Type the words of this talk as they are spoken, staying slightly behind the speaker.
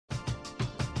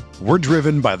We're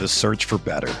driven by the search for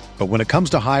better. But when it comes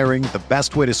to hiring, the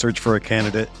best way to search for a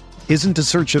candidate isn't to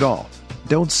search at all.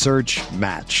 Don't search,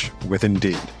 match with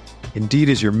Indeed. Indeed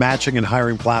is your matching and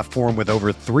hiring platform with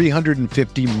over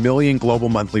 350 million global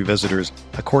monthly visitors,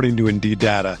 according to Indeed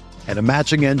data, and a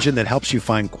matching engine that helps you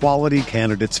find quality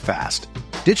candidates fast.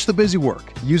 Ditch the busy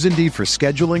work. Use Indeed for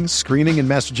scheduling, screening, and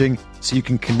messaging so you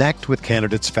can connect with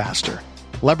candidates faster.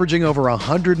 Leveraging over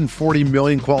 140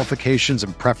 million qualifications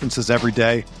and preferences every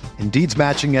day, Indeed's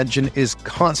matching engine is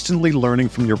constantly learning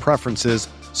from your preferences,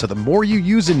 so the more you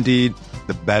use Indeed,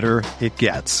 the better it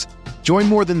gets. Join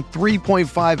more than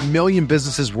 3.5 million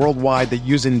businesses worldwide that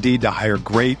use Indeed to hire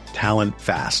great talent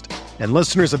fast. And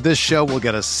listeners of this show will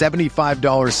get a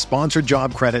 $75 sponsored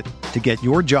job credit to get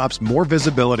your jobs more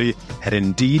visibility at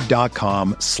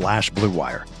Indeed.com/Blue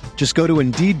Wire. Just go to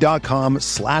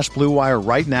Indeed.com/Blue Wire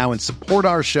right now and support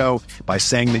our show by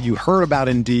saying that you heard about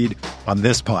Indeed on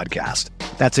this podcast.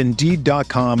 That's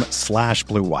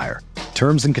Indeed.com/Blue Wire.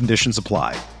 Terms and conditions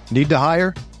apply. Need to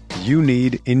hire? You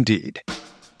need Indeed.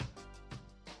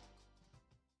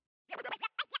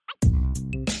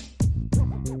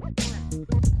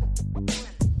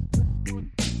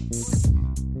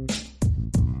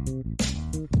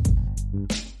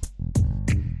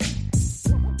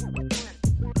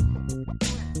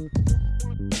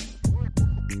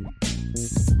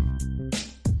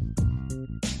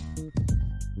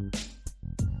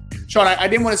 Sean, I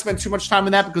didn't want to spend too much time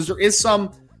on that because there is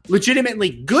some legitimately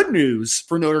good news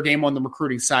for Notre Dame on the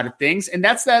recruiting side of things, and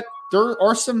that's that there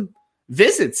are some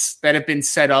visits that have been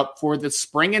set up for the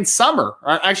spring and summer.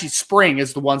 Actually, spring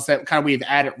is the ones that kind of we've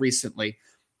added recently.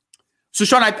 So,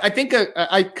 Sean, I think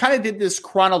I kind of did this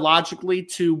chronologically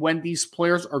to when these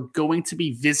players are going to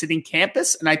be visiting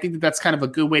campus, and I think that that's kind of a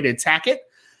good way to attack it.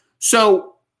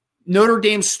 So, Notre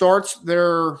Dame starts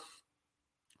their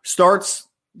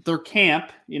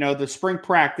camp, the spring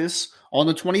practice on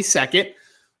the 22nd.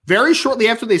 Very shortly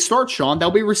after they start, Sean, they'll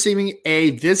be receiving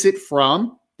a visit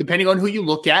from, depending on who you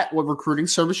look at, what recruiting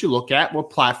service you look at, what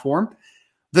platform,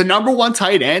 the number one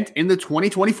tight end in the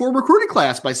 2024 recruiting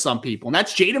class by some people. And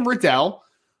that's Jaden Riddell,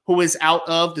 who is out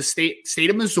of the state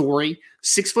of Missouri,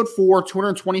 6'4",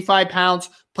 225 pounds,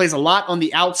 plays a lot on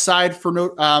the outside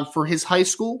for his high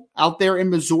school out there in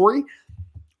Missouri.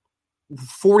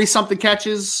 40-something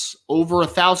catches, over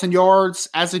 1,000 yards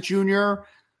as a junior.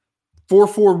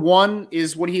 4.41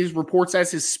 is what he reports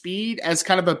as his speed, as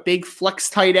kind of a big flex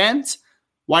tight end,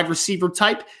 wide receiver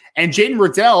type. And Jaden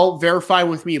Riddell verified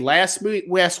with me last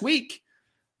week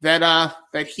that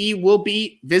he will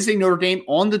be visiting Notre Dame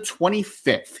on the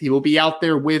 25th. He will be out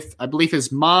there with, I believe,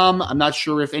 his mom. I'm not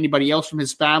sure if anybody else from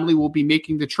his family will be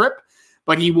making the trip,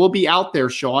 but he will be out there,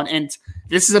 Sean. And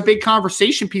this is a big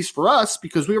conversation piece for us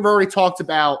because we've already talked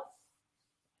about,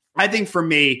 I think for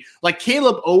me, like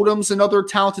Caleb Odom's another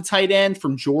talented tight end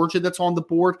from Georgia that's on the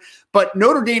board. But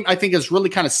Notre Dame, I think, has really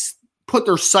kind of put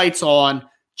their sights on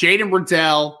Jaden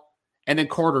Riddell and then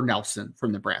Carter Nelson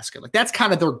from Nebraska. Like, that's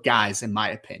kind of their guys, in my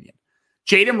opinion.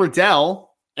 Jaden Riddell,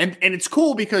 and it's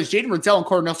cool because Jaden Riddell and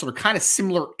Carter Nelson are kind of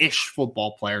similar-ish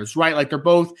football players, right? Like, they're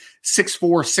both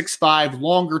 6'4", 6'5",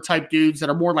 longer type dudes that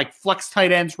are more like flex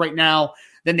tight ends right now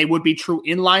than they would be true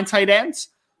inline tight ends.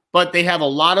 But they have a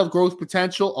lot of growth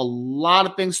potential, a lot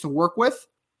of things to work with.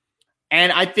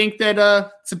 And I think that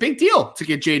it's a big deal to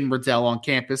get Jaden Riddell on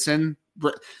campus. And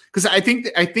because I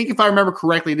think if I remember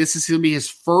correctly, this is going to be his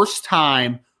first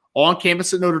time on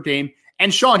campus at Notre Dame.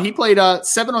 And Sean, he played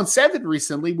 7-on-7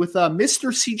 recently with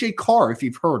Mr. CJ Carr, if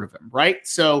you've heard of him, right?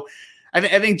 So I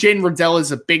think Jaden Riddell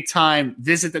is a big-time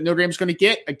visit that Notre Dame is going to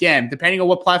get. Again, depending on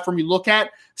what platform you look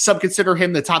at, some consider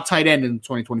him the top tight end in the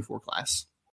 2024 class.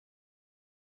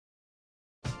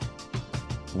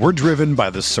 We're driven by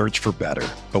the search for better.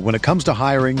 But when it comes to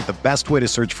hiring, the best way to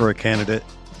search for a candidate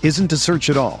isn't to search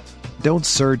at all. Don't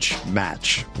search,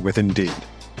 match with Indeed.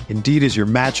 Indeed is your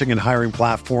matching and hiring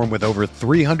platform with over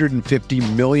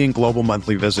 350 million global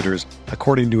monthly visitors,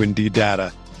 according to Indeed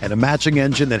data, and a matching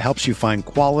engine that helps you find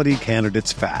quality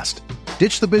candidates fast.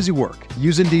 Ditch the busy work.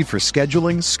 Use Indeed for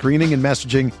scheduling, screening, and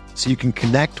messaging so you can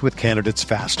connect with candidates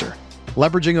faster.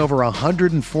 Leveraging over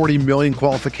 140 million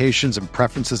qualifications and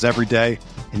preferences every day,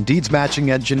 Indeed's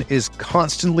matching engine is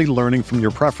constantly learning from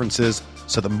your preferences,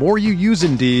 so the more you use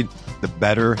Indeed, the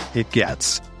better it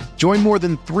gets. Join more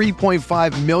than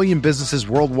 3.5 million businesses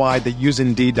worldwide that use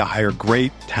Indeed to hire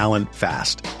great talent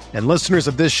fast. And listeners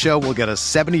of this show will get a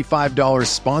 $75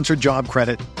 sponsored job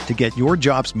credit to get your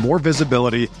jobs more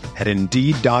visibility at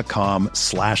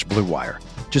Indeed.com/Blue Wire.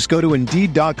 Just go to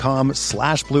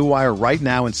Indeed.com/Blue Wire right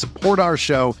now and support our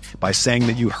show by saying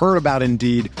that you heard about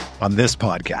Indeed on this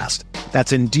podcast.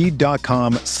 That's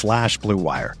Indeed.com/Blue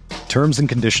Wire. Terms and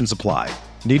conditions apply.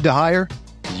 Need to hire?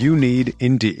 You need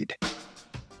Indeed.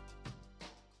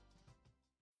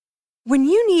 When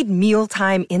you need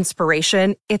mealtime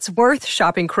inspiration, it's worth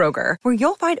shopping Kroger, where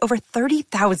you'll find over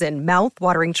 30,000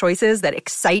 mouth-watering choices that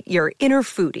excite your inner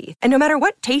foodie. And no matter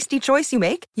what tasty choice you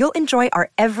make, you'll enjoy our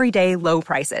everyday low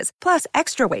prices, plus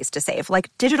extra ways to save,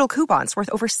 like digital coupons worth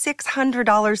over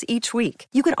 $600 each week.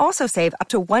 You can also save up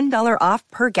to $1 off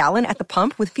per gallon at the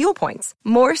pump with fuel points.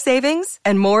 More savings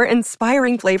and more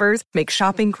inspiring flavors make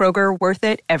shopping Kroger worth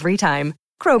it every time.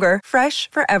 Kroger, fresh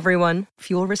for everyone.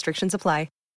 Fuel restrictions apply.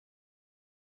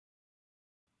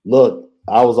 Look,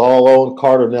 I was all on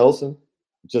Carter Nelson,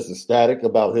 just ecstatic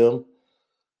about him.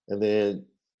 And then,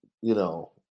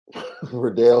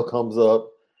 Riddell comes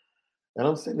up, and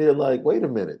I'm sitting there like, wait a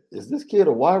minute, is this kid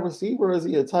a wide receiver or is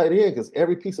he a tight end? Because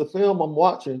every piece of film I'm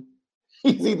watching,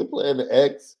 he's either playing the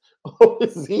X or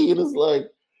is he? And it's like,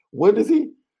 when does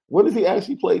he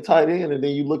actually play tight end? And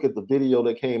then you look at the video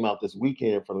that came out this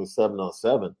weekend from the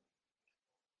 7-on-7.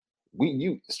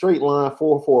 You straight line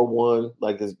 4-4-1,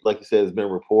 like you said, has been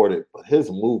reported, but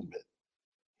his movement,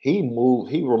 he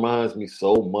reminds me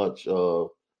so much of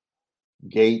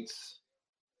Gates.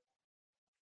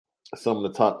 Some of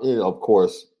the top, of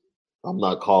course, I'm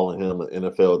not calling him an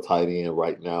NFL tight end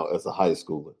right now as a high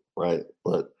schooler, right?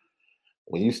 But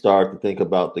when you start to think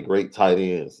about the great tight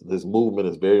ends, this movement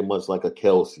is very much like a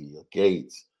Kelsey, a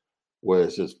Gates, where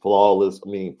it's just flawless.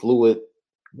 Fluid,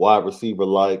 wide receiver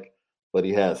like. But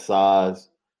he has size,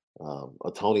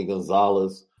 a Tony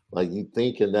Gonzalez. Like, you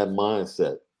think in that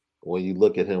mindset when you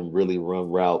look at him really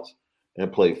run routes and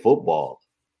play football,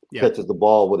 catches the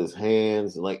ball with his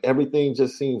hands, and like everything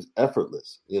just seems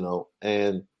effortless,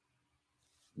 and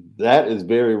that is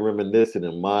very reminiscent,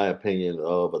 in my opinion,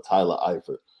 of a Tyler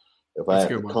Eifert. If I had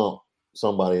to comp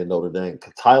somebody in Notre Dame,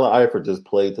 Tyler Eifert just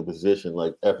played the position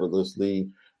like effortlessly,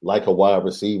 like a wide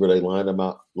receiver. They lined him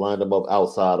up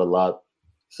outside a lot.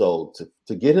 So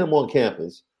to get him on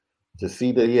campus, to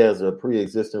see that he has a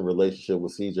pre-existing relationship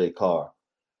with CJ Carr,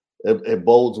 it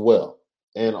bodes well.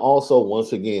 And also,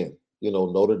 once again,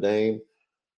 Notre Dame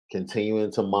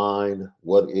continuing to mine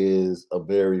what is a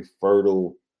very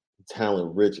fertile,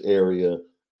 talent-rich area,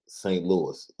 St.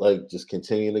 Louis. Like, just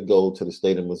continuing to go to the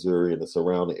state of Missouri and the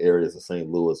surrounding areas of St.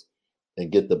 Louis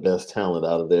and get the best talent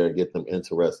out of there and get them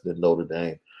interested in Notre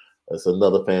Dame. That's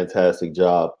another fantastic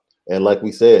job. And like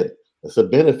we said, it's a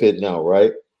benefit now,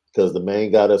 right? Because the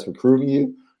main guy that's recruiting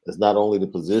you is not only the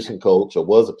position coach or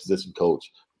was a position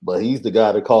coach, but he's the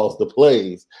guy that calls the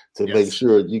plays to make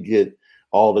sure you get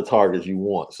all the targets you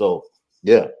want. So,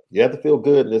 yeah, you have to feel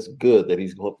good, and it's good that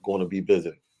he's going to be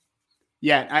visiting.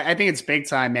 Yeah, I think it's big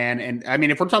time, man. And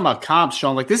if we're talking about comps,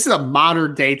 Sean, like, this is a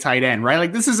modern day tight end, right?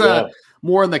 Like, this is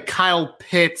more in the Kyle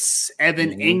Pitts,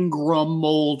 Evan Ingram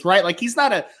mold, right? Like,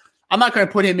 I'm not going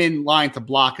to put him in line to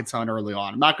block a ton early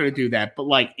on. I'm not going to do that. But,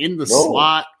 like, in the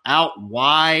slot, out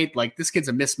wide, like, this kid's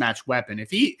a mismatched weapon. If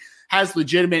he has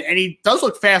legitimate, and he does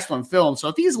look fast on film, so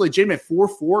if he's a legitimate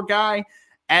 4'4" guy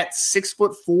at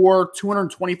 6'4",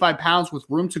 225 pounds with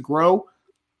room to grow,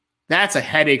 that's a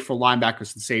headache for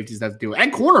linebackers and safeties that do it.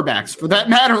 And cornerbacks, for that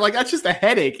matter. Like, that's just a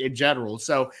headache in general.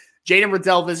 So, Jaden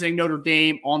Riddell visiting Notre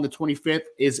Dame on the 25th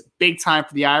is big time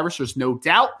for the Irish. There's no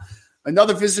doubt.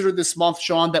 Another visitor this month,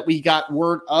 Sean, that we got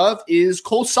word of is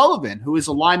Cole Sullivan, who is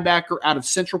a linebacker out of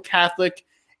Central Catholic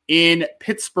in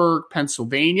Pittsburgh,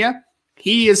 Pennsylvania.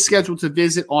 He is scheduled to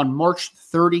visit on March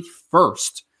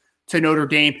 31st to Notre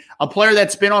Dame, a player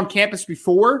that's been on campus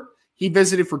before. He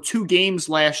visited for 2 games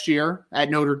last year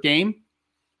at Notre Dame.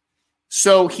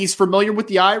 So he's familiar with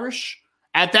the Irish.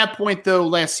 At that point, though,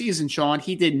 last season, Sean,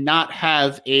 he did not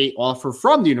have an offer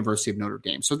from the University of Notre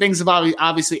Dame. So things have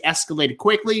obviously escalated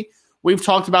quickly. We've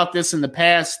talked about this in the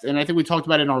past, and I think we talked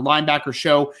about it in our linebacker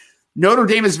show. Notre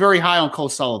Dame is very high on Cole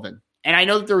Sullivan. And I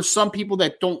know that there are some people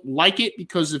that don't like it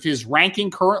because of his ranking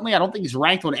currently. I don't think he's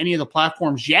ranked on any of the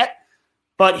platforms yet,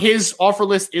 but his offer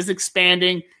list is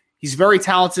expanding. He's very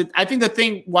talented. I think the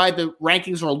thing why the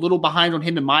rankings are a little behind on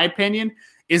him, in my opinion,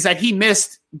 is that he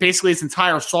missed basically his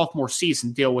entire sophomore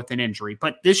season deal with an injury.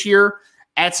 But this year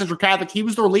at Central Catholic, he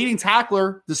was their leading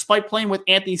tackler, despite playing with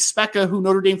Anthony Specca, who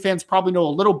Notre Dame fans probably know a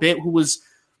little bit,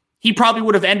 he probably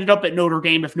would have ended up at Notre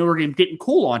Dame if Notre Dame didn't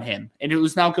cool on him. And it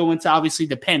was now going to, obviously,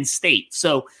 the Penn State.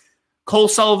 So Cole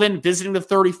Sullivan visiting the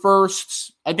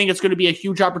 31st, I think it's going to be a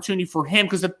huge opportunity for him,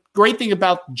 because the great thing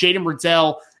about Jaden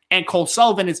Riddell and Cole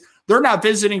Sullivan is they're not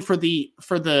visiting for the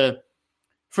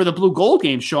blue gold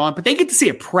game, Sean, but they get to see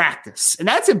a practice. And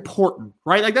that's important,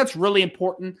 right? Like, that's really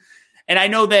important. And I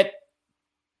know that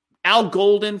Al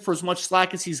Golden, for as much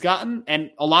slack as he's gotten, and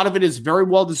a lot of it is very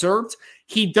well deserved,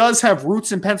 he does have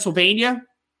roots in Pennsylvania.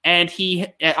 and he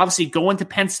obviously going to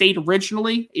Penn State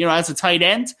originally, as a tight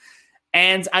end.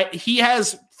 And he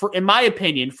has, in my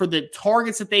opinion, for the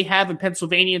targets that they have in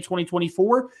Pennsylvania in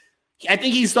 2024, I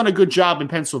think he's done a good job in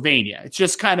Pennsylvania. It's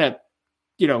just kind of,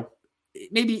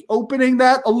 maybe opening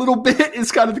that a little bit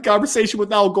is kind of the conversation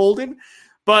with Al Golden.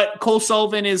 But Cole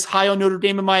Sullivan is high on Notre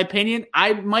Dame, in my opinion.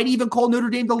 I might even call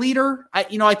Notre Dame the leader. I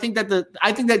think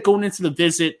that going into the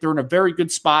visit, they're in a very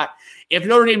good spot. If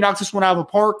Notre Dame knocks this one out of the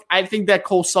park, I think that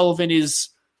Cole Sullivan is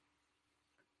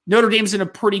Notre Dame's in a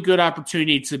pretty good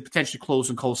opportunity to potentially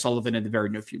close on Cole Sullivan in the very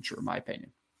near future, in my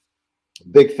opinion.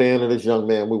 Big fan of this young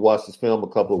man. We watched this film a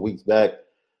couple of weeks back.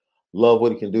 Love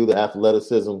what he can do, the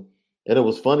athleticism. And it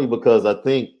was funny because I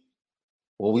think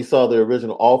when we saw the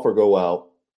original offer go out,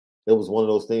 it was one of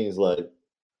those things like,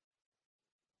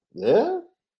 yeah,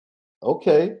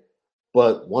 okay.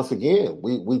 But once again,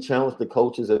 we challenged the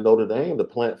coaches at Notre Dame to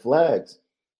plant flags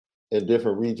in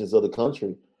different regions of the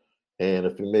country. And a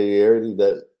familiarity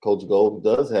that Coach Golden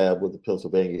does have with the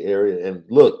Pennsylvania area. And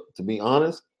look, to be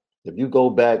honest, if you go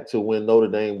back to when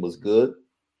Notre Dame was good,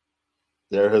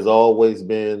 there has always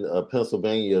been a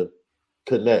Pennsylvania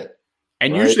connect.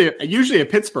 And right? usually a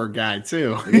Pittsburgh guy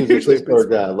too. Usually a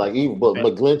Pittsburgh guy, like even but yeah.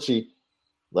 McGlinchey,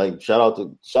 like shout out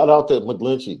to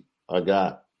McGlinchey, our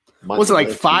guy. Mike was it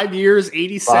like 5 years,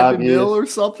 87 mil or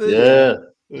something? Yeah.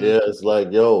 It's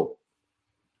like, yo,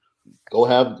 go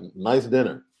have nice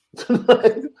dinner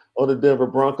on the Denver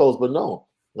Broncos. But no,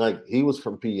 like he was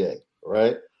from PA,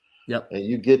 right? Yep. And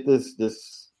you get this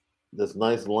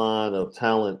nice line of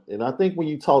talent. And I think when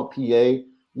you talk PA,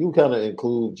 you kind of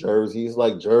include Jersey. It's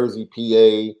like Jersey,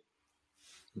 PA,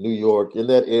 New York, in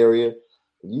that area.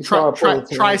 You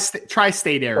tri-state area.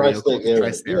 Tri-state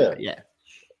area. Yeah.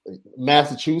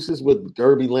 Massachusetts with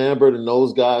Gerby Lambert and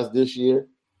those guys this year,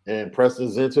 and Preston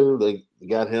Zinter, they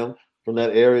got him from that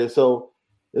area. So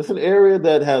it's an area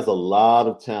that has a lot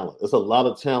of talent. It's a lot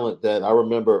of talent that I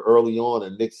remember early on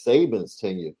in Nick Saban's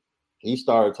tenure. He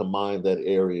started to mine that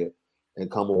area and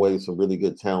come away with some really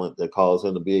good talent that caused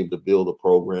him to be able to build a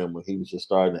program when he was just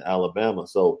starting in Alabama.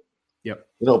 So, yep.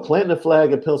 Planting the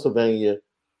flag in Pennsylvania,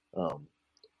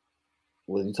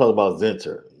 when you talk about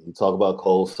Zinter, you talk about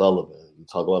Cole Sullivan, you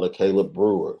talk about a Caleb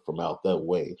Brewer from out that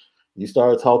way, you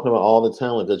start talking about all the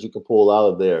talent that you can pull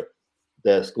out of there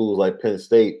that schools like Penn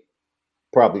State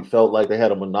probably felt like they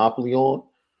had a monopoly on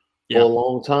for a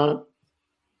long time.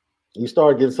 You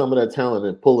start getting some of that talent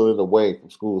and pulling it away from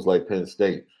schools like Penn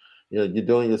State. You're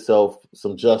doing yourself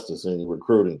some justice in your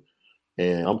recruiting.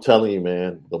 And I'm telling you,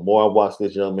 man, the more I watch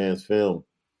this young man's film,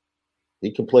 he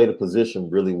can play the position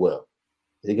really well.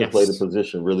 He's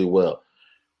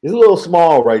a little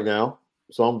small right now,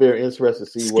 so I'm very interested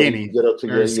to see what he can get up to.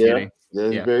 He's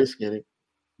very skinny.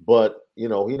 But, he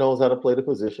knows how to play the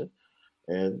position.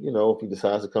 And, if he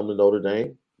decides to come to Notre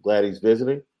Dame, glad he's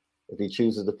visiting. If he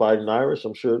chooses to fight in Irish,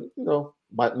 I'm sure,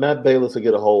 Matt Balis will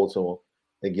get a hold to him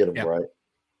and get him right.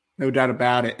 No doubt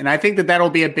about it. And I think that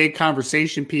that'll be a big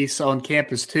conversation piece on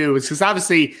campus too. It's because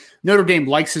obviously Notre Dame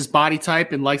likes his body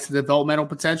type and likes the developmental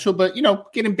potential, but,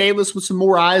 getting Balis with some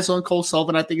more eyes on Cole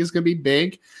Sullivan, I think is going to be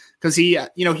big because he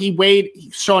weighed,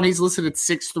 Sean, he's listed at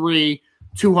 6'3",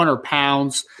 200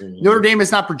 pounds. Mm-hmm. Notre Dame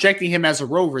is not projecting him as a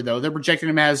rover, though. They're projecting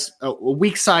him as a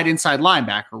weak side inside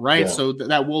linebacker, right? Yeah. So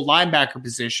that will linebacker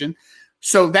position.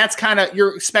 So that's kind of,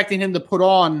 you're expecting him to put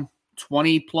on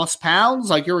 20 plus pounds.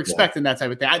 Like you're expecting that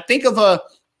type of thing. I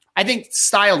think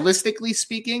stylistically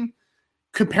speaking,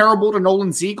 comparable to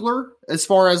Nolan Ziegler as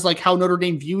far as like how Notre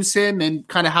Dame views him and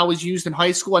kind of how he's used in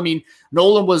high school. I mean,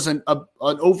 Nolan was an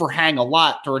overhang a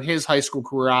lot during his high school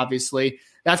career, obviously.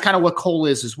 That's kind of what Cole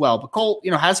is as well. But Cole,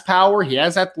 has power. He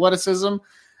has athleticism.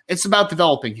 It's about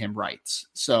developing him right.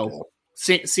 So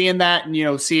seeing that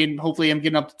and, seeing hopefully him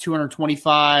getting up to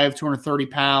 225, 230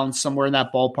 pounds, somewhere in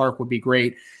that ballpark would be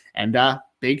great. And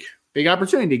big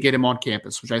opportunity to get him on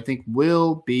campus, which I think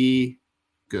will be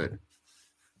good.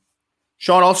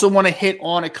 Sean, also want to hit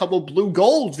on a couple blue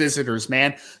gold visitors,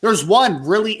 man. There's one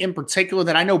really in particular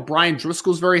that I know Brian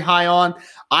Driscoll's very high on.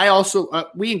 I also,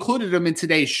 we included him in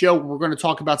today's show. We're going to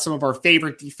talk about some of our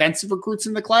favorite defensive recruits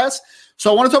in the class.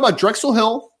 So I want to talk about Drexel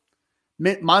Hill,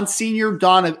 Monsignor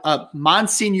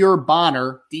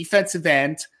Bonner, defensive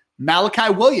end,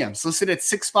 Malachi Williams, listed at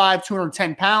 6'5",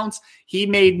 210 pounds. He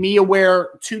made me aware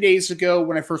 2 days ago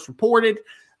when I first reported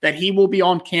that he will be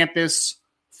on campus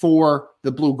for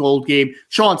the Blue Gold game.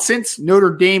 Sean, since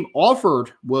Notre Dame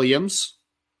offered Williams,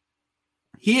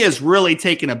 he has really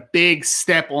taken a big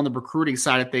step on the recruiting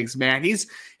side of things, man. He's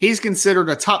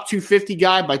considered a top 250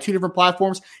 guy by two different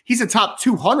platforms. He's a top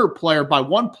 200 player by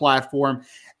one platform.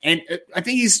 And I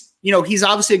think he's he's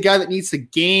obviously a guy that needs to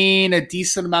gain a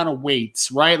decent amount of weight,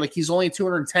 right? Like he's only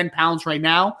 210 pounds right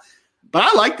now. But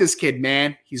I like this kid,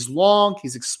 man. He's long,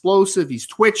 he's explosive, he's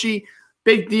twitchy.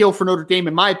 Big deal for Notre Dame,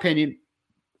 in my opinion,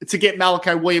 to get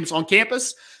Malachi Williams on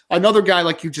campus. Another guy,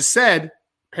 like you just said,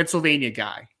 Pennsylvania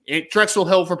guy. Drexel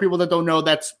Hill, for people that don't know,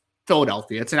 that's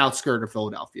Philadelphia. It's an outskirt of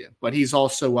Philadelphia. But he's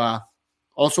also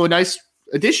a nice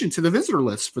addition to the visitor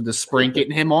list for this spring,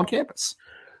 getting him on campus.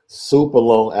 Super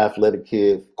long, athletic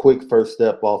kid, quick first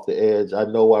step off the edge. I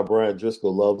know why Brian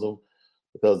Driscoll loves him,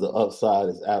 because the upside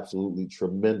is absolutely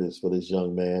tremendous for this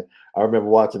young man. I remember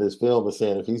watching this film and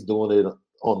saying, if he's doing it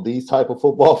on these type of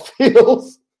football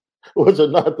fields, which are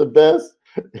not the best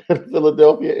in the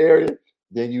Philadelphia area,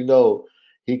 then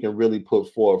he can really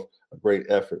put forth a great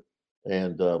effort.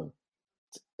 And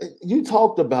you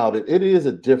talked about it. It is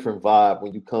a different vibe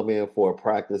when you come in for a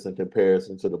practice in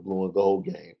comparison to the blue and gold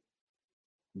game.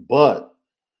 But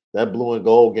that blue and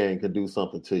gold game can do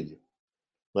something to you.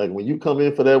 Like when you come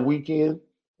in for that weekend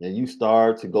and you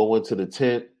start to go into the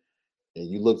tent and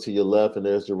you look to your left and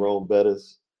there's Jerome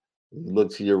Bettis. You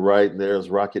look to your right and there's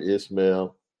Rocket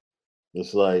Ismail.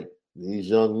 It's like these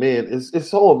young men. It's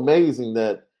so amazing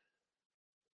that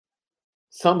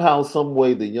somehow, some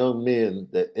way, the young men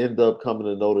that end up coming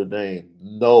to Notre Dame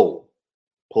know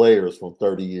players from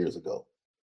 30 years ago.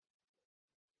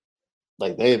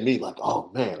 Like they and me, like,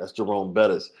 oh man, that's Jerome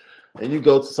Bettis. And you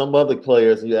go to some other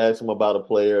players and you ask them about a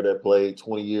player that played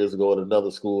 20 years ago at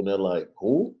another school, and they're like,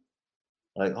 who?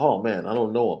 Like, oh man, I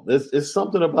don't know him. It's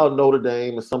something about Notre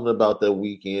Dame, it's something about that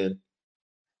weekend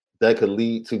that could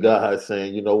lead to guys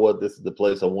saying, you know what, this is the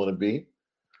place I want to be.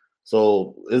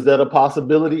 So is that a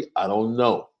possibility? I don't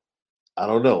know.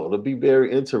 It'll be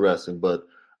very interesting, but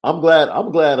I'm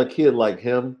glad a kid like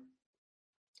him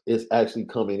is actually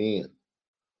coming in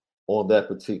on that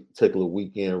particular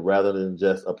weekend rather than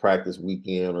just a practice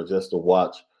weekend or just to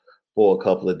watch for a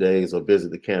couple of days or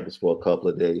visit the campus for a couple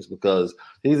of days, because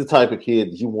he's the type of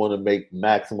kid you want to make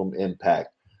maximum impact.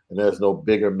 And there's no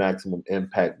bigger maximum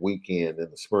impact weekend in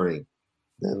the spring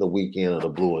than the weekend of the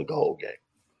blue and gold game.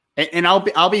 And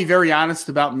I'll be very honest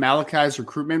about Malachi's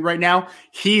recruitment right now.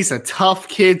 He's a tough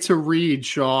kid to read,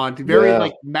 Sean.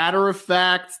 Very matter of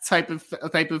fact type of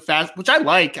fast, which I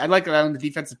like. I like it on the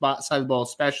defensive side of the ball,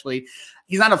 especially.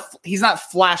 He's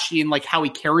not flashy in like how he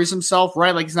carries himself,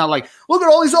 right? Like he's not like, look at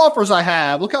all these offers I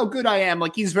have. Look how good I am.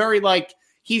 Like he's very like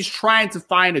he's trying to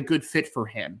find a good fit for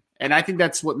him, and I think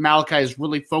that's what Malachi is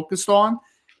really focused on.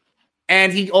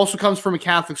 And he also comes from a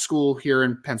Catholic school here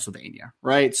in Pennsylvania,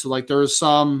 right? So like there's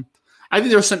some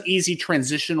easy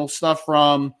transitional stuff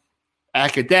from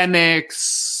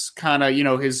academics, kind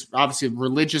of, his obviously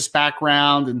religious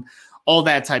background and all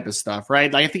that type of stuff,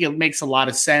 right? Like I think it makes a lot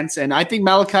of sense. And I think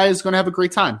Malachi is going to have a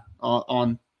great time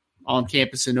on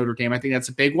campus in Notre Dame. I think that's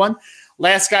a big one.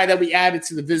 Last guy that we added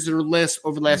to the visitor list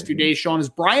over the last few days, Sean, is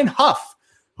Brian Huff,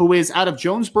 who is out of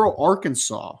Jonesboro,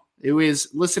 Arkansas. It was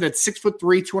listed at 6'3",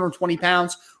 220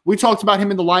 pounds. We talked about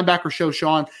him in the linebacker show,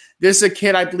 Sean. This is a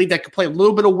kid, I believe, that could play a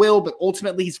little bit of will, but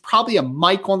ultimately he's probably a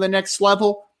Mike on the next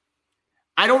level.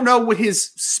 I don't know what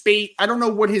his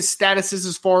status is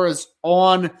as far as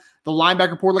on the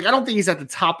linebacker board. Like, I don't think he's at the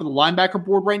top of the linebacker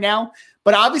board right now,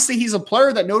 but obviously he's a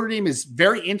player that Notre Dame is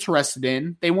very interested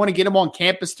in. They want to get him on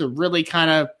campus to really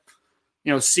kind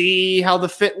of, see how the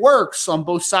fit works on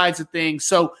both sides of things.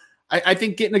 So I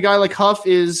think getting a guy like Huff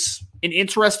is an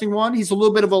interesting one. He's a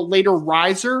little bit of a later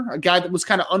riser, a guy that was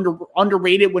kind of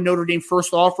underrated when Notre Dame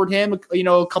first offered him,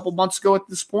 a couple months ago at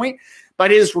this point.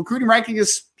 But his recruiting ranking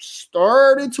has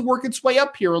started to work its way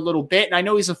up here a little bit. And I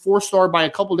know he's a 4-star by a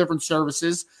couple different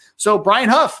services. So Brian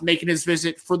Huff making his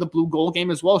visit for the blue gold game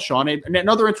as well, Sean. And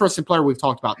another interesting player we've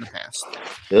talked about in the past.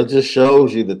 It just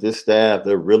shows you that this staff,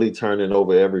 they're really turning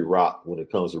over every rock when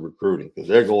it comes to recruiting, because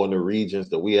they're going to regions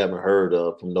that we haven't heard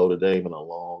of from Notre Dame in a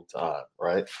long time,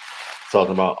 right?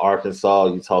 Talking about Arkansas,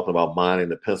 you're talking about mining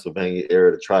the Pennsylvania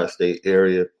area, the tri-state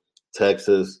area,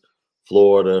 Texas,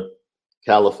 Florida.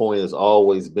 California has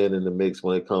always been in the mix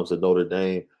when it comes to Notre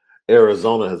Dame.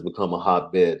 Arizona has become a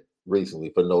hotbed recently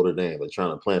for Notre Dame. They're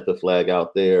trying to plant the flag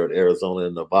out there in Arizona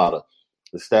and Nevada.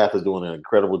 The staff is doing an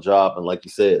incredible job. And like you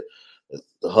said,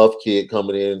 the Huff kid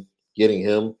coming in, getting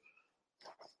him.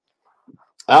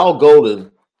 Al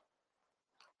Golden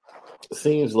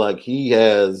seems like he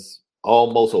has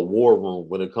almost a war room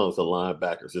when it comes to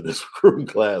linebackers in this recruiting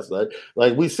class.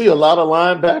 Like we see a lot of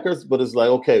linebackers, but it's like,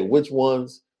 okay, which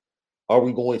ones are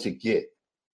we going to get?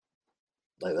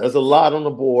 Like there's a lot on the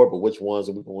board, but which ones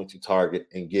are we going to target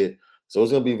and get? So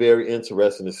it's going to be very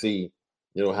interesting to see,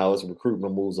 how his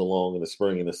recruitment moves along in the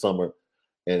spring and the summer.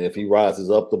 And if he rises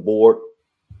up the board,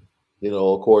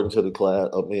 according to the class,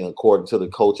 according to the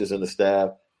coaches and the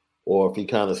staff, or if he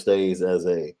kind of stays as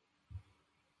a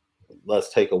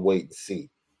let's take a wait and see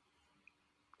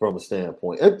from a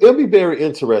standpoint. It'll be very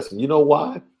interesting. You know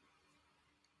why?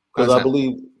 Because I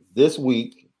believe this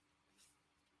week,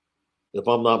 if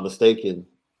I'm not mistaken,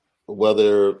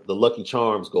 whether the Lucky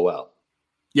Charms go out.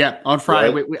 Yeah, on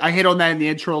Friday. Right? I hit on that in the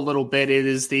intro a little bit. It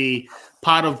is the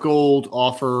Pot of Gold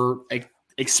offer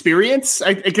experience,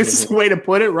 I guess is the way to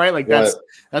put it, right? Like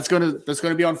that's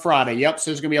gonna be on Friday. Yep.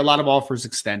 So there's gonna be a lot of offers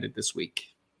extended this week.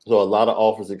 So a lot of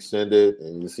offers extended,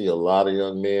 and you see a lot of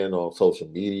young men on social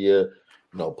media,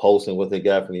 posting what they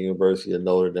got from the University of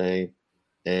Notre Dame.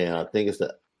 And I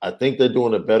think they're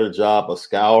doing a better job of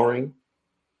scouring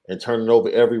and turning over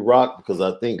every rock, because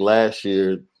I think last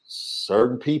year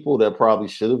certain people that probably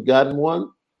should have gotten one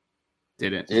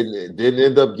didn't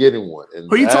end up getting one. And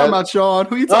who are you talking about, Sean?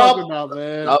 Who are you talking about,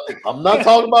 man? I'm not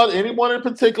talking about anyone in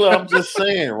particular. I'm just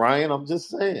saying, Ryan. I'm just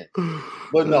saying.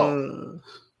 But no,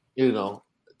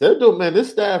 they're doing, man.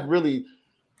 This staff really.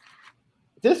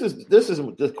 This is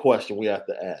the question we have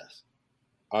to ask: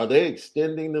 are they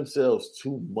extending themselves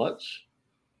too much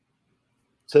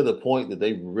to the point that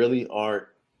they really aren't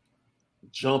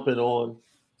jumping on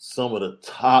some of the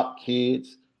top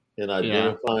kids and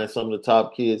identifying some of the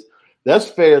top kids? That's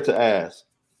fair to ask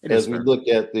as we look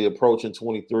at the approach in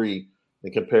 23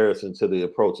 in comparison to the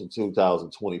approach in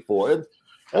 2024.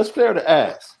 That's fair to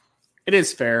ask. It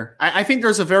is fair. I think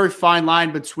there's a very fine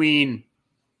line between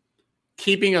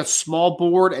keeping a small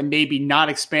board and maybe not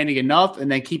expanding enough,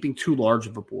 and then keeping too large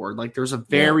of a board. Like there's a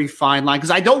very fine line, because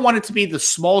I don't want it to be the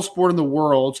smallest board in the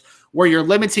world where you're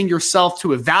limiting yourself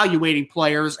to evaluating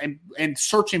players and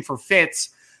searching for fits.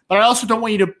 But I also don't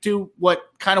want you to do what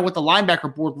the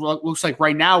linebacker board looks like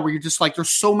right now, where you're just like, there's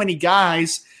so many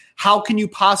guys. How can you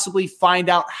possibly find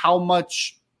out how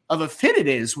much of a fit it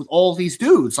is with all these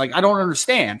dudes? Like, I don't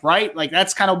understand, right? Like,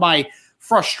 that's kind of my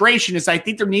frustration, is I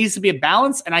think there needs to be a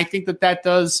balance. And I think that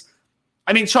does.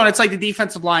 I mean, Sean, it's like the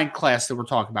defensive line class that we're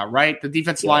talking about, right? The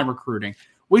defensive line recruiting.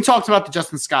 We talked about the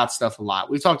Justin Scott stuff a lot.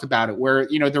 We talked about it where,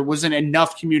 there wasn't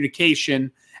enough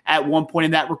communication at one point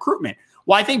in that recruitment.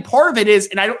 Well, I think part of it is,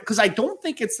 I don't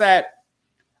think it's that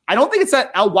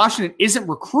Al Washington isn't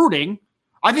recruiting.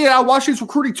 I think Al Washington's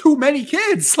recruiting too many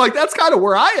kids. Like, that's kind of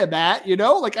where I am at,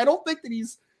 Like, I don't think that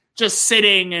he's just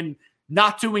sitting and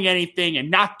not doing anything and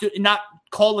not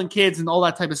calling kids and all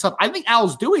that type of stuff. I think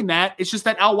Al's doing that. It's just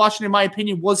that Al Washington, in my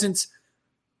opinion, wasn't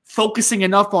focusing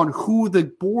enough on who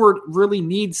the board really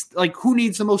needs, like who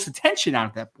needs the most attention out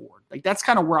of that board. Like, that's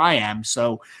kind of where I am.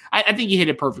 So I think you hit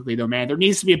it perfectly, though, man. There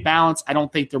needs to be a balance. I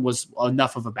don't think there was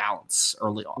enough of a balance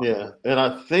early on. Yeah, and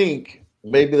I think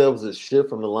maybe that was a shift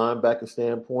from the linebacker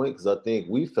standpoint, because I think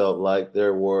we felt like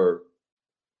there were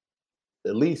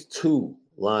at least two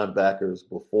linebackers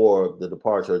before the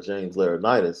departure of James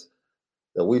Laurinaitis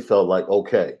that we felt like,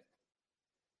 okay,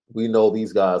 we know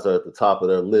these guys are at the top of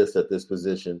their list at this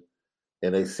position,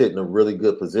 and they sit in a really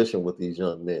good position with these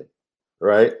young men,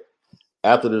 right?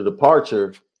 After the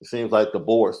departure, it seems like the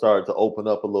board started to open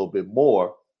up a little bit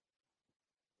more,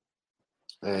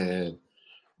 and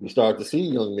we started to see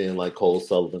young men like Cole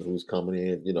Sullivan, who's coming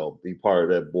in, be part of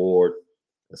that board.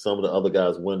 And some of the other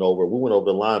guys went over. We went over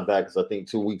the linebackers, I think,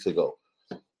 2 weeks ago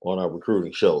on our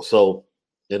recruiting show. So,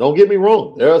 and don't get me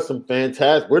wrong, there are some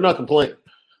fantastic. We're not complaining,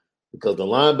 because the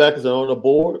linebackers are on the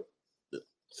board,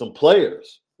 some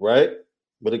players, right?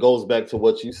 But it goes back to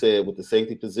what you said with the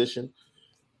safety position.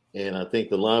 And I think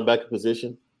the linebacker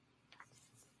position,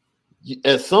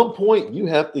 at some point, you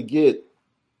have to get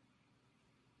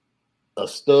a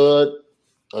stud,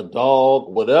 a dog,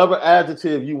 whatever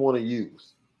adjective you want to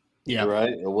use. Yeah.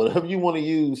 Right? And whatever you want to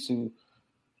use to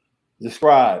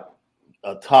describe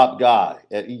a top guy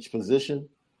at each position,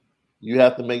 you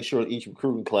have to make sure in each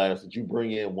recruiting class that you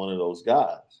bring in one of those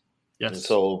guys. Yes. And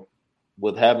so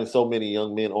with having so many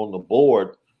young men on the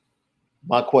board,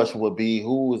 my question would be,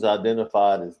 who is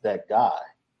identified as that guy?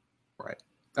 Right.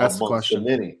 That's the question.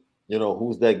 Many,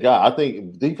 who's that guy? I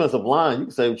think defensive line, you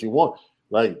can say what you want.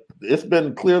 Like, it's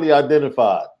been clearly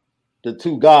identified, the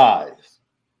two guys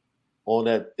on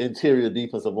that interior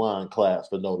defensive line class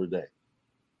for Notre Dame.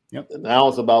 Yep. And now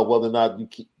it's about whether or not you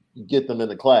get them in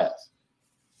the class.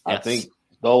 Yes. I think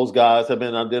those guys have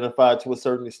been identified to a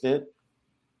certain extent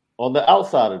on the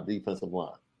outside of the defensive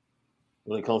line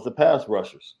when it comes to pass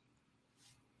rushers.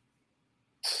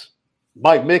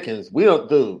 Mike Mickens, we don't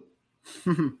do.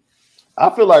 I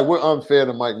feel like we're unfair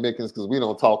to Mike Mickens because we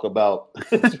don't talk about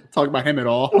him at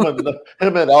all.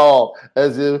 him at all,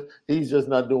 as if he's just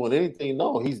not doing anything.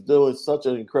 No, he's doing such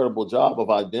an incredible job of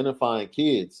identifying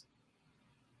kids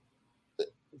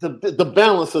the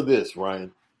balance of this,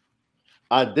 Ryan.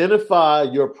 Identify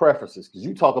your preferences, because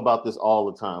you talk about this all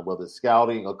the time, whether it's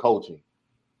scouting or coaching.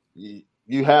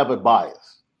 You have a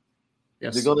bias.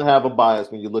 Yes. You're going to have a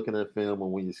bias when you're looking at film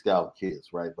and when you scout kids,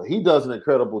 right? But he does an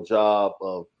incredible job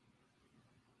of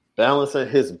balancing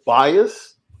his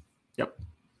bias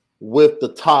with the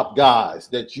top guys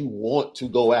that you want to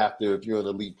go after if you're an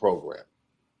elite program,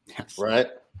 right?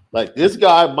 Like, this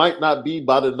guy might not be,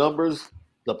 by the numbers,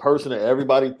 the person that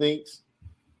everybody thinks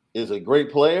is a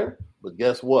great player, but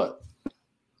guess what?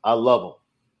 I love him.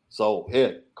 So,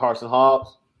 here, Carson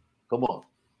Hobbs, come on.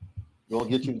 We're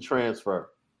going to get you to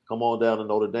transfer. Come on down to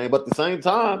Notre Dame. But at the same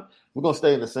time, we're going to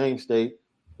stay in the same state,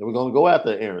 and we're going to go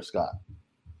after Aaron Scott,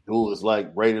 who is like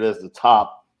rated as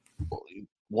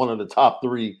one of the top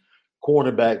 3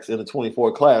 cornerbacks in the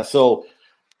 24 class. So,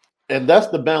 and that's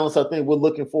the balance I think we're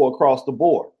looking for across the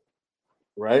board,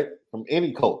 right? From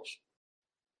any coach.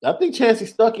 I think Chancey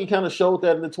Stuckey kind of showed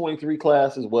that in the 23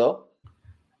 class as well.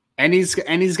 And he's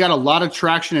got a lot of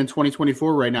traction in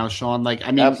 2024 right now, Sean. Like,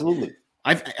 I mean, absolutely.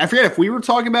 I forget if we were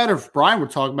talking about it or if Brian were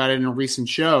talking about it in a recent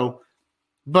show,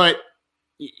 but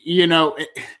you know,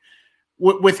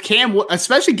 with Cam,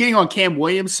 especially getting on Cam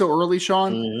Williams so early,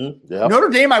 Sean, Notre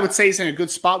Dame, I would say, is in a good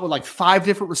spot with like 5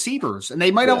 different receivers, and they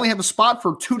might only have a spot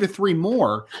for 2 to 3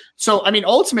 more. So, I mean,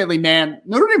 ultimately, man,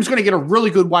 Notre Dame's going to get a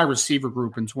really good wide receiver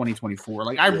group in 2024.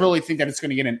 Like, I really think that it's going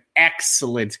to get an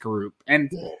excellent group.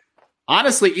 And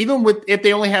honestly, even if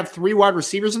they only have 3 wide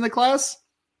receivers in the class,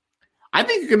 I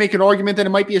think you can make an argument that it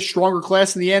might be a stronger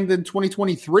class in the end than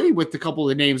 2023 with a couple of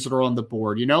the names that are on the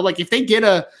board. You know, like if they get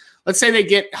let's say they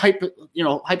get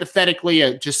hypothetically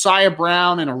a Josiah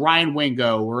Brown and a Ryan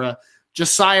Wingo, or a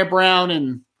Josiah Brown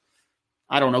and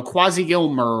I don't know, Quasi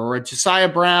Gilmer, or a Josiah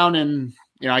Brown and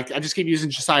I just keep using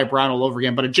Josiah Brown all over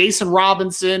again, but a Jason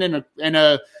Robinson and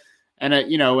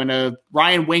a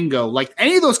Ryan Wingo, like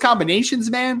any of those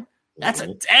combinations, man. That's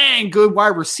a dang good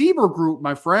wide receiver group,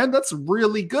 my friend. That's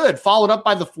really good. Followed up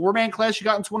by the 4-man class you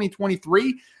got in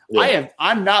 2023.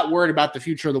 I'm not worried about the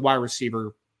future of the wide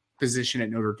receiver position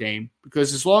at Notre Dame,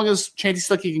 because as long as Chancey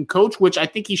Stuckey can coach, which I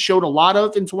think he showed a lot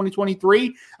of in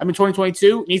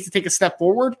 2022, needs to take a step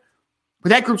forward. But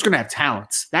that group's going to have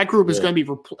talents. That group is going to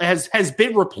be has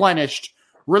been replenished.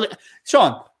 Really,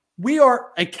 Sean, we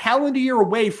are a calendar year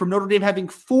away from Notre Dame having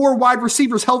 4 wide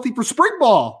receivers healthy for spring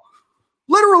ball.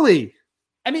 Literally.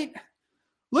 I mean,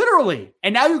 literally.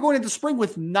 And now you're going into spring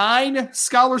with 9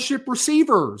 scholarship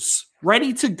receivers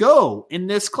ready to go in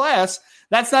this class.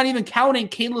 That's not even counting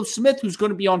Caleb Smith, who's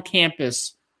going to be on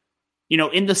campus,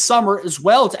 in the summer as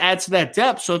well, to add to that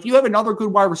depth. So if you have another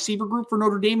good wide receiver group for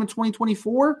Notre Dame in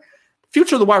 2024, the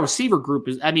future of the wide receiver group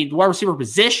the wide receiver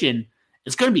position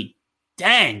is going to be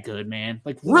dang good, man.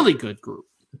 Like, really good group.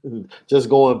 Just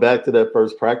going back to that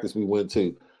first practice we went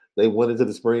to, they went into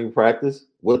the spring practice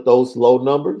with those low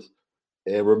numbers.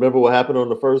 And remember what happened on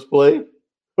the first play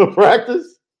of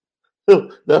practice?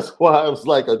 That's why it was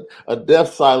like a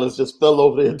death silence just fell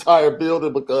over the entire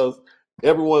building, because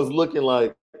everyone's looking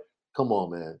like, come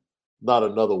on, man, not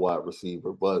another wide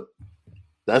receiver. But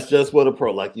that's just what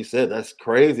like you said, that's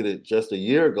crazy that just a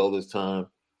year ago this time,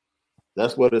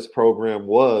 that's what this program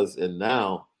was. And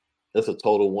now it's a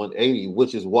total 180,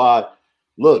 which is why,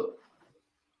 look,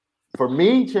 for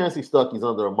me, Chancey Stuckey's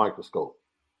under a microscope,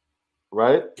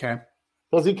 right? Okay.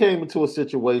 Because he came into a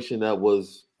situation that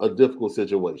was a difficult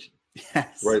situation.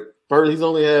 Yes. Right. First, he's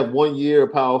only had 1 year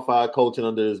of Power 5 coaching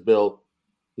under his belt.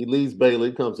 He leaves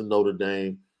Baylor, comes to Notre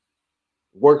Dame,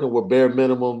 working with bare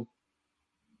minimum,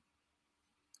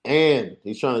 and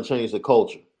he's trying to change the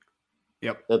culture.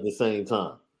 Yep. At the same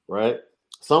time, right?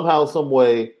 Somehow, some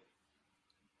way,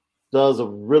 does a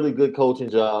really good coaching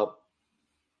job,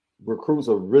 recruits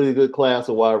a really good class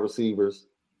of wide receivers,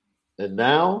 and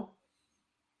now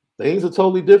things are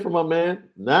totally different, my man.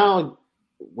 Now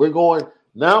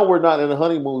we're not in the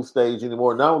honeymoon stage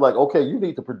anymore. Now we're like, okay, you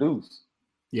need to produce.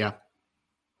 Yeah.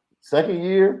 Second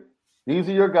year, these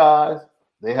are your guys.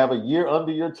 They have a year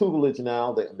under your tutelage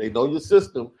now. They know your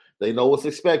system. They know what's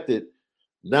expected.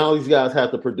 Now these guys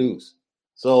have to produce.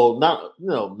 So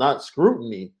not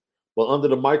scrutiny, but under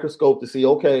the microscope to see,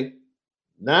 okay,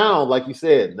 now, like you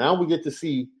said, now we get to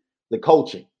see the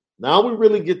coaching. Now we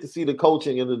really get to see the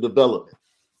coaching and the development.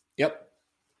 Yep.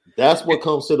 That's what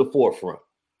comes to the forefront.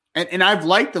 And I've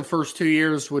liked the first 2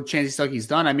 years what Chancey Stuckey's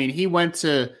done. I mean, he went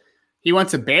to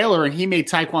Baylor and he made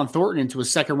Tyquan Thornton into a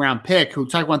second-round pick, who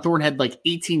Tyquan Thornton had like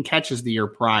 18 catches the year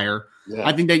prior. Yeah.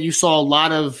 I think that you saw a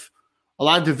lot of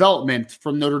development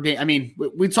from Notre Dame. I mean,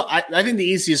 I think the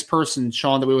easiest person,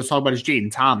 Sean, that we was talking about is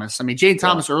Jaden Thomas. I mean, Jaden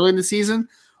Thomas early in the season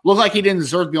looked like he didn't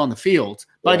deserve to be on the field.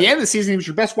 By the end of the season, he was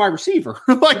your best wide receiver.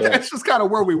 That's just kind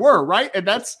of where we were, right? And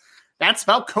that's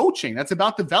about coaching. That's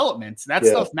about development. That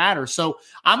stuff matters. So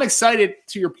I'm excited,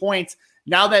 to your point,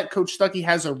 now that Coach Stuckey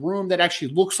has a room that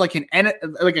actually looks like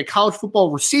a college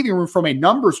football receiving room from a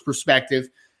numbers perspective.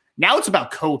 Now it's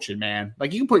about coaching, man.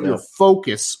 Like, you can put your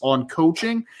focus on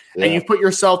coaching, and you put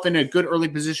yourself in a good early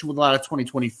position with a lot of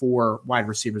 2024 wide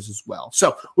receivers as well.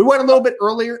 So we went a little bit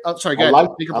earlier. Oh, sorry, go ahead.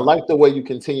 I like the way you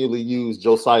continually use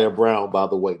Josiah Brown, by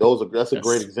the way. That's a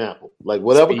great example. Like,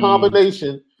 whatever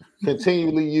combination,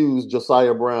 continually use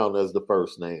Josiah Brown as the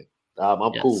first name.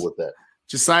 I'm cool with that.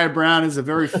 Josiah Brown is a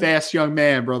very fast young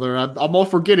man, brother. I'm all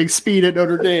for getting speed at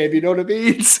Notre Dame. You know what I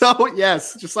mean? So,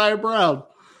 yes, Josiah Brown.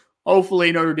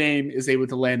 Hopefully Notre Dame is able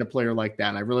to land a player like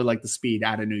that. I really like the speed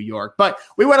out of New York. But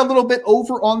we went a little bit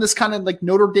over on this kind of like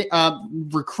Notre Dame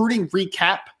recruiting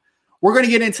recap. We're going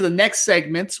to get into the next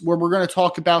segment where we're going to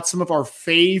talk about some of our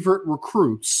favorite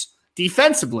recruits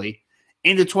defensively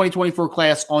in the 2024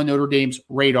 class on Notre Dame's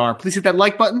radar. Please hit that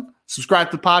like button,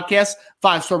 subscribe to the podcast,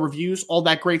 5-star reviews, all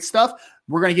that great stuff.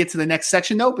 We're going to get to the next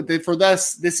section, though. But for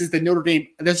this is the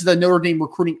Notre Dame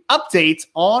recruiting update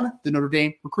on the Notre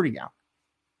Dame Recruiting Hour.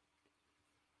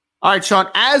 All right, Sean,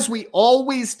 as we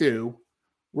always do,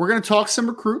 we're going to talk some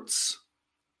recruits.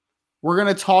 We're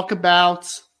going to talk about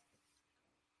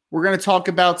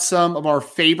some of our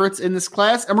favorites in this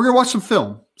class, and we're going to watch some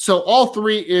film. So all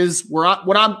three is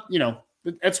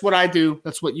that's what I do.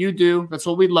 That's what you do. That's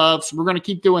what we love. So we're going to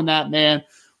keep doing that, man.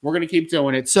 We're going to keep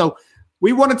doing it. So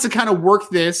we wanted to kind of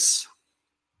work this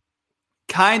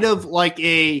kind of like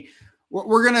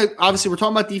we're going to, obviously, we're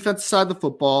talking about defensive side of the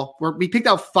football. We picked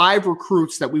out 5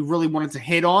 recruits that we really wanted to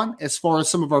hit on as far as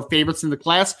some of our favorites in the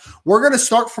class. We're going to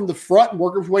start from the front and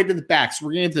work our way to the back. So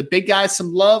we're going to give the big guys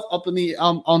some love up in the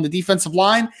on the defensive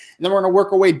line, and then we're going to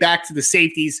work our way back to the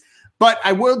safeties. But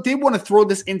I did want to throw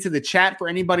this into the chat for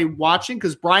anybody watching,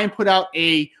 because Brian put out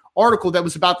a article that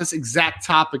was about this exact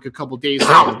topic a couple days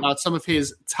ago, about some of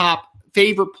his top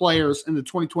favorite players in the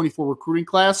 2024 recruiting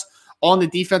class on the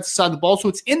defensive side of the ball. So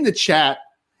it's in the chat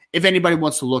if anybody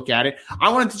wants to look at it.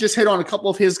 I wanted to just hit on a couple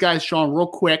of his guys, Sean, real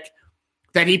quick,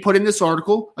 that he put in this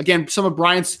article. Again, some of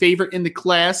Brian's favorite in the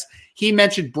class. He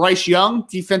mentioned Bryce Young,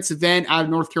 defensive end out of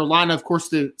North Carolina, of course,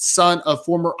 the son of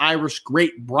former Irish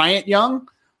great Bryant Young,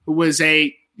 who was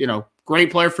a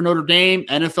great player for Notre Dame,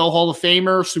 NFL Hall of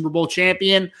Famer, Super Bowl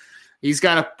champion. He's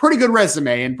got a pretty good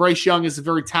resume, and Bryce Young is a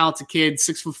very talented kid,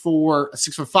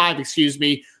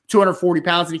 6'5", 240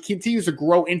 pounds, and he continues to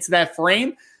grow into that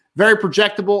frame. Very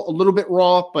projectable, a little bit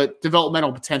raw, but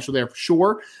developmental potential there for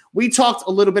sure. We talked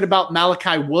a little bit about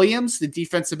Malachi Williams, the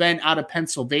defensive end out of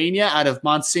Pennsylvania, out of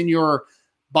Monsignor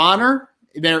Bonner.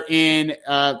 They're in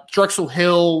Drexel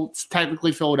Hill. It's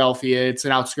technically Philadelphia. It's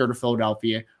an outskirt of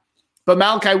Philadelphia. But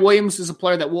Malachi Williams is a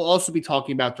player that we'll also be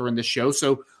talking about during the show,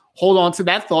 so hold on to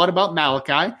that thought about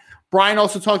Malachi. Brian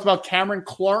also talked about Cameron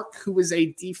Clark, who is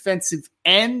a defensive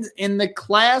end in the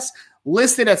class,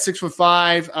 listed at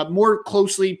 6'5", more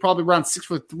closely probably around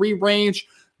 6'3" range.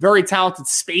 Very talented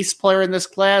space player in this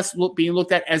class, being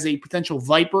looked at as a potential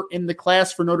Viper in the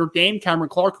class for Notre Dame. Cameron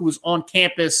Clark, who was on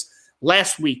campus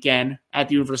last weekend at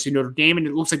the University of Notre Dame, and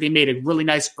it looks like they made a really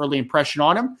nice early impression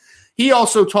on him. He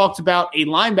also talked about a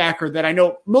linebacker that I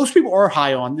know most people are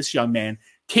high on, this young man,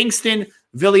 Kingston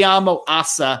Viliamo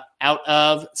Asa out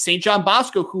of St. John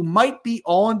Bosco, who might be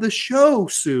on the show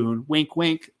soon. Wink,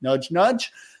 wink, nudge,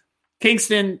 nudge.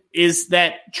 Kingston is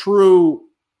that true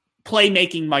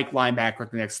playmaking Mike linebacker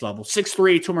at the next level.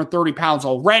 6'3", 230 pounds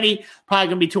already. Probably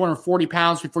going to be 240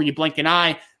 pounds before you blink an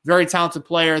eye. Very talented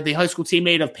player. The high school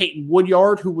teammate of Peyton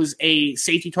Woodyard, who was a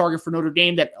safety target for Notre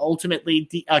Dame that ultimately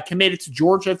committed to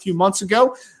Georgia a few months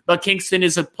ago. But Kingston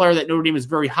is a player that Notre Dame is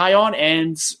very high on,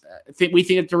 and we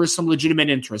think that there is some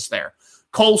legitimate interest there.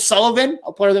 Cole Sullivan,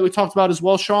 a player that we talked about as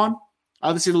well, Sean.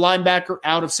 Obviously, the linebacker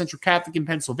out of Central Catholic in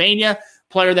Pennsylvania.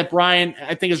 Player that Brian,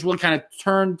 I think, has really kind of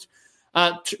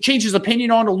changed his opinion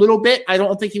on a little bit. I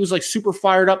don't think he was like super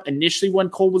fired up initially when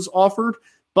Cole was offered,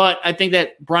 but I think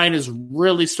that Brian has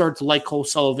really started to like Cole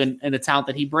Sullivan and the talent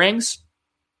that he brings.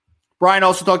 Brian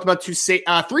also talked about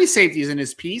 3 safeties in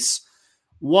his piece,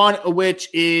 one of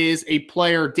which is a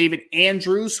player, David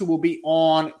Andrews, who will be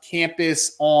on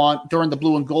campus during the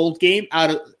Blue and Gold game.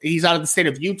 He's out of the state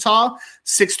of Utah,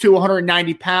 6'2",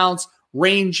 190 pounds,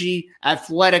 rangy,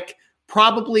 athletic,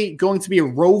 probably going to be a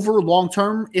rover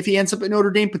long-term if he ends up at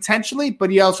Notre Dame potentially, but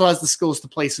he also has the skills to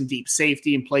play some deep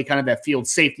safety and play kind of that field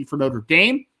safety for Notre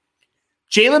Dame.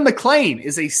 Jalen McClain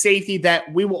is a safety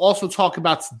that we will also talk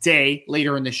about today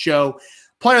later in the show.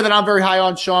 Player that I'm very high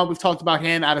on, Sean. We've talked about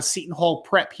him out of Seton Hall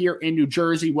Prep here in New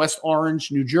Jersey, West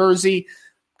Orange, New Jersey.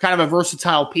 kind of a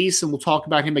versatile piece, and we'll talk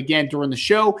about him again during the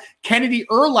show. Kennedy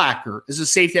Urlacher is a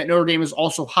safety that Notre Dame is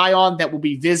also high on that will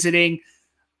be visiting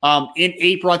in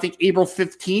April. I think April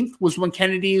 15th was when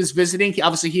Kennedy is visiting.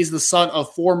 Obviously, he's the son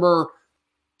of former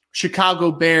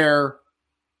Chicago Bear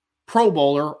Pro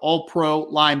Bowler, All-Pro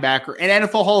linebacker, and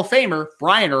NFL Hall of Famer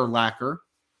Brian Urlacher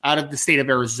out of the state of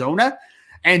Arizona.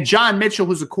 And John Mitchell,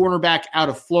 who's a cornerback out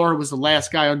of Florida, was the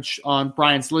last guy on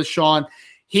Brian's list, Sean.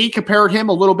 He compared him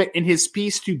a little bit in his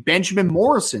piece to Benjamin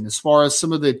Morrison as far as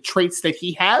some of the traits that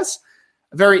he has.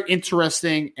 A very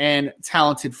interesting and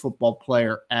talented football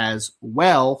player as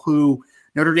well, who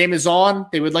Notre Dame is on.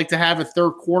 They would like to have a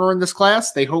third corner in this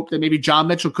class. They hope that maybe John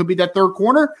Mitchell could be that third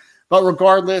corner. But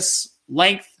regardless,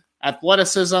 length,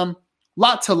 athleticism,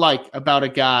 lot to like about a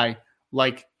guy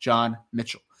like John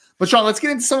Mitchell. But Sean, let's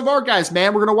get into some of our guys,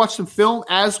 man. We're going to watch some film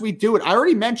as we do it. I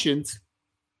already mentioned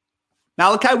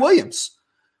Malachi Williams,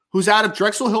 who's out of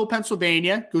Drexel Hill,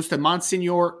 Pennsylvania, goes to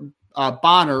Monsignor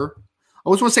Bonner. I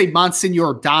always want to say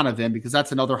Monsignor Donovan because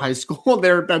that's another high school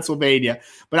there in Pennsylvania.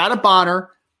 But out of Bonner,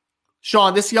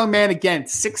 Sean, this young man, again,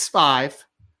 6'5",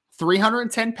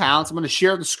 310 pounds. I'm going to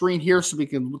share the screen here so we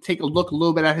can take a look a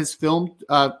little bit at his film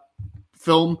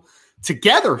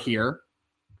together here.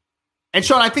 And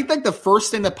Sean, I think like the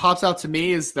first thing that pops out to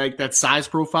me is like that size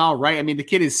profile, right? I mean, the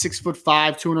kid is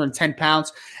 6'5", 210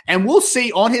 pounds. And we'll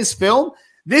see on his film,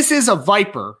 this is a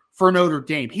viper for Notre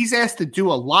Dame. He's asked to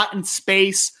do a lot in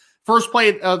space. First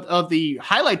play of the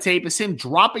highlight tape is him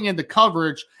dropping into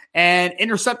coverage and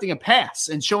intercepting a pass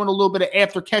and showing a little bit of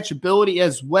after-catch ability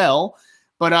as well.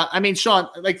 But, I mean, Sean,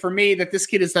 like for me, that this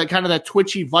kid is that kind of that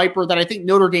twitchy viper that I think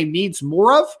Notre Dame needs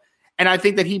more of. And I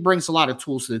think that he brings a lot of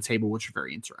tools to the table, which are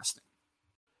very interesting.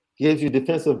 Gives you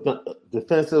defensive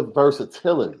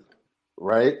versatility,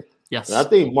 right? Yes. And I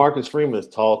think Marcus Freeman has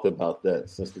talked about that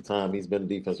since the time he's been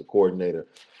defensive coordinator.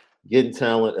 Getting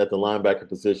talent at the linebacker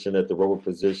position, at the rover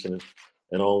position,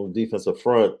 and on the defensive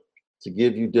front to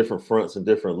give you different fronts and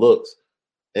different looks.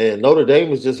 And Notre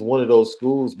Dame is just one of those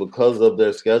schools because of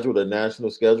their schedule, their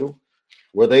national schedule,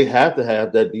 where they have to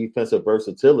have that defensive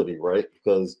versatility, right?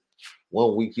 Because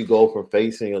one week you go from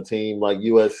facing a team like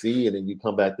USC, and then you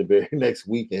come back the very next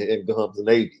week and comes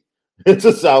Navy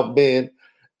into South Bend.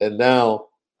 And now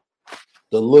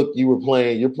the look you're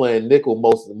playing nickel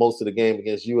most of the game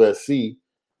against USC.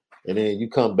 And then you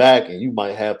come back and you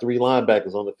might have three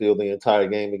linebackers on the field the entire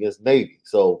game against Navy.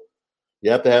 So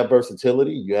you have to have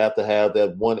versatility. You have to have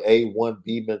that 1A,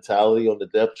 1B mentality on the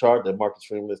depth chart that Marcus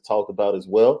Freeman has talked about as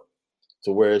well,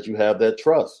 to whereas you have that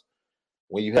trust.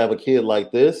 When you have a kid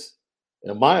like this,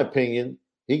 in my opinion,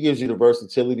 he gives you the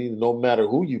versatility. No matter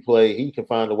who you play, he can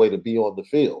find a way to be on the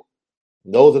field.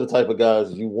 And those are the type of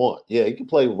guys you want. Yeah, he can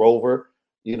play rover,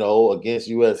 against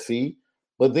USC.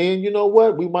 But then, you know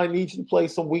what? We might need you to play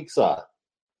some weak side.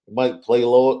 We might play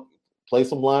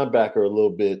some linebacker a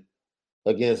little bit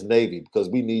against Navy because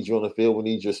we need you on the field. We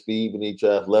need your speed. We need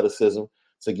your athleticism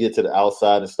to get to the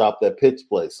outside and stop that pitch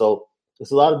play. So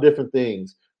it's a lot of different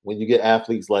things when you get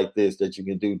athletes like this that you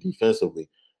can do defensively.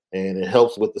 And it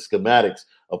helps with the schematics.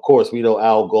 Of course, we know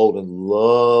Al Golden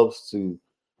loves to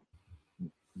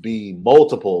be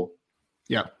multiple.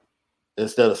 Yeah.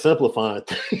 Instead of simplifying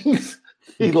things.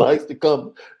 He likes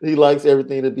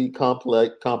everything to be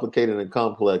complicated and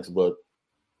complex, but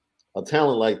a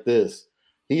talent like this,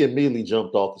 he immediately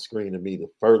jumped off the screen to me. The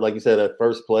first, like you said, that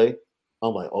first play,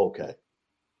 I'm like, okay.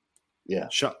 Yeah.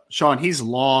 Sean, he's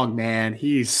long, man.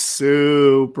 He's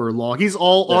super long. He's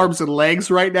all arms and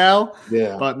legs right now.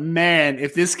 Yeah. But man,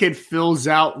 if this kid fills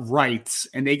out right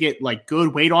and they get like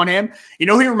good weight on him, he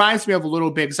reminds me of a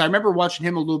little bit because I remember watching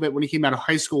him a little bit when he came out of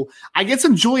high school. I get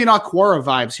some Julian Aquara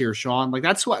vibes here, Sean. Like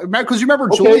that's what, because you remember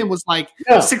Julian was like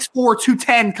 6'4",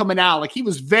 210 coming out. Like he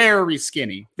was very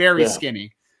skinny,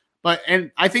 skinny.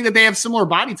 And I think that they have similar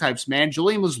body types, man.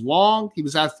 Julian was long. He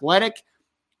was athletic.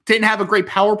 Didn't have a great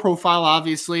power profile,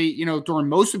 obviously, during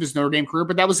most of his Notre Dame career,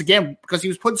 but that was, again, because he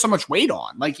was putting so much weight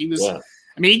on. Like he was,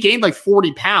 he gained like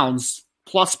 40 pounds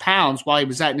plus pounds while he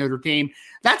was at Notre Dame.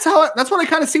 That's what I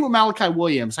kind of see with Malachi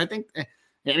Williams. I think,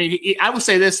 I will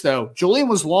say this though, Julian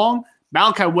was long.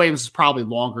 Malachi Williams is probably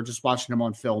longer just watching him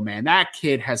on film, man. That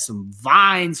kid has some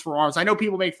vines for arms. I know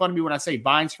people make fun of me when I say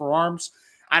vines for arms.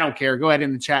 I don't care. Go ahead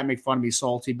in the chat and make fun of me,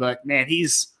 Salty, but man,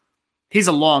 he's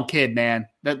a long kid, man.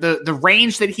 The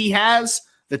range that he has,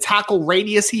 the tackle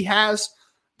radius he has,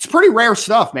 it's pretty rare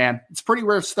stuff, man. It's pretty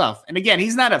rare stuff. And again,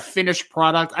 he's not a finished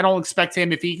product. I don't expect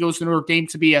him, if he goes to Notre Dame,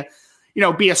 to be a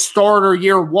starter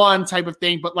year one type of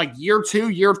thing. But like year 2,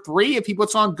 year 3, if he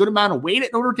puts on a good amount of weight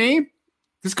at Notre Dame,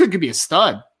 this could be a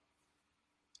stud.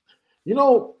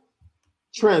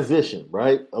 transition,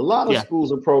 right? A lot of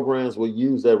schools and programs will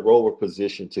use that rover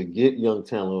position to get young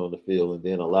talent on the field and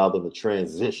then allow them to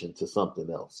transition to something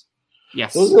else.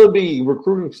 Yes. So it's going to be,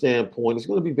 recruiting standpoint, it's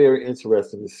going to be very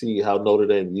interesting to see how Notre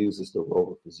Dame uses the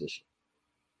rover position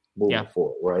moving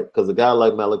forward, right? Because a guy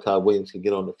like Malachi Williams can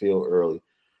get on the field early,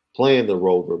 playing the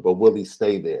rover, but will he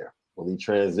stay there? Will he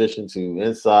transition to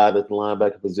inside at the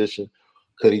linebacker position?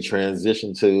 Could he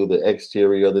transition to the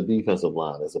exterior of the defensive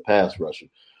line as a pass rusher?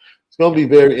 It's going to be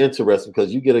very interesting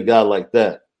because you get a guy like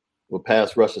that with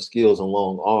pass rusher skills and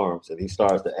long arms, and he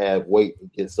starts to add weight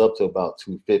and gets up to about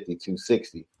 250,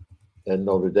 260 at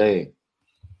Notre Dame.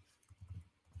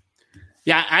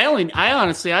 Yeah, I only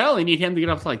need him to get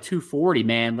up to like 240,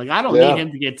 man. Like, I don't need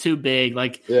him to get too big.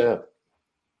 Like,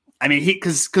 I mean,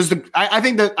 I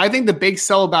think the big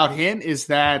sell about him is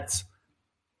that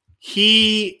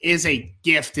he is a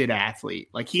gifted athlete.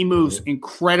 Like, he moves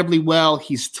incredibly well.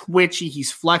 He's twitchy.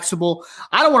 He's flexible.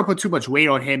 I don't want to put too much weight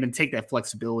on him and take that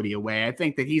flexibility away. I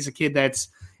think that he's a kid that's,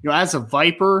 as a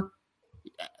Viper,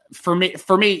 for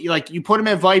me, like, you put him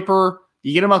at Viper,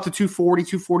 you get him up to 240,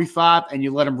 245, and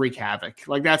you let him wreak havoc.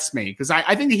 Like, that's me. Because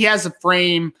I think that he has a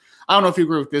frame. I don't know if you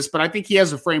agree with this, but I think he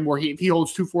has a frame where if he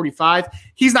holds 245,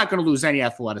 he's not going to lose any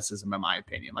athleticism, in my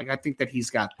opinion. Like, I think that he's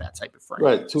got that type of frame.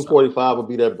 Right. 245 would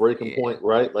be that breaking point,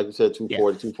 right? Like you said,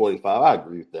 240, 245. I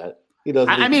agree with that. He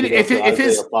doesn't if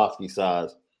his Foskey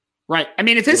size. Right. I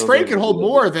mean, if his frame can hold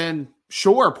more, then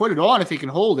sure, put it on if he can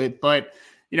hold it. But,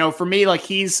 for me, like,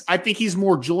 I think he's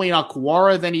more Julian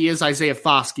Alcawara than he is Isaiah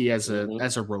Foskey as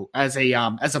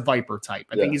a Viper type.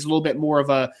 I think he's a little bit more of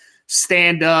a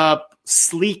stand-up,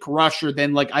 sleek rusher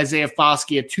than like Isaiah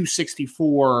Foskey at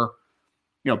 264,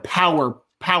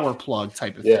 power plug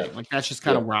type of thing. Like, that's just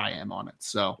kind of where I am on it.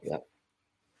 So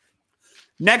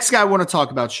next guy I want to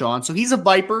talk about, Sean. So he's a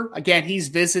Viper. Again, he's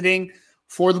visiting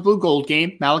for the Blue Gold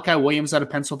game. Malachi Williams out of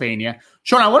Pennsylvania.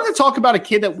 Sean, I wanted to talk about a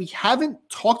kid that we haven't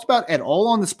talked about at all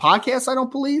on this podcast, I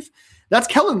don't believe. That's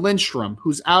Kellen Lindstrom,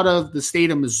 who's out of the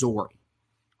state of Missouri.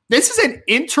 This is an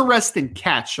interesting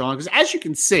catch, Sean, because as you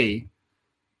can see,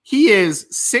 he is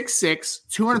 6'6",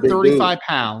 235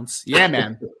 pounds. Yeah,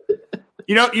 man.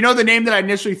 You know the name that I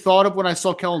initially thought of when I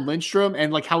saw Kellen Lindstrom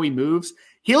and like how he moves?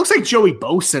 He looks like Joey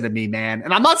Bosa to me, man.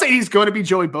 And I'm not saying he's going to be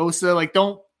Joey Bosa. Like,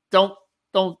 don't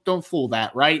fool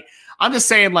that, right? I'm just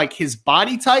saying, like, his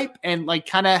body type and like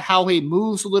kind of how he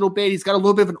moves a little bit. He's got a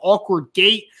little bit of an awkward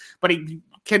gait, but he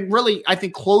can really, I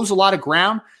think, close a lot of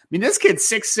ground. I mean, this kid's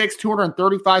 6'6",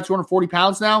 235, 240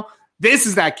 pounds now. This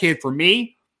is that kid for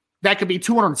me that could be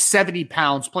 270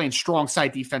 pounds playing strong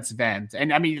side defensive end.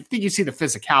 And, I mean, I think you see the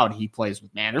physicality he plays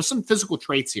with, man. There's some physical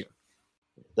traits here.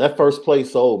 That first play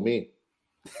sold me.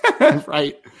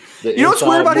 Right. You know what's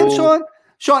weird about him, Sean?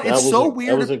 Sean, it's so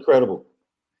weird. That was incredible.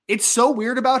 It's so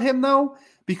weird about him, though,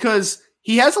 because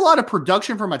he has a lot of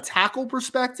production from a tackle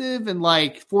perspective and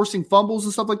like forcing fumbles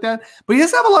and stuff like that, but he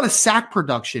doesn't have a lot of sack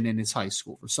production in his high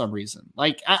school for some reason.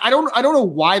 Like, I don't know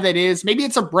why that is. Maybe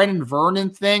it's a Brennan Vernon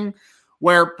thing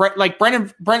where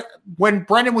when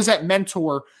Brennan was at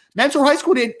Mentor High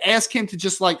School didn't ask him to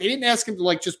just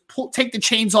take the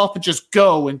chains off and just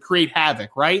go and create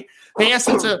havoc, right? They asked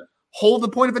him to hold the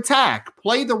point of attack,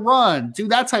 play the run, do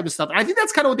that type of stuff. And I think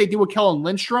that's kind of what they do with Kellen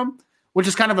Lindstrom, which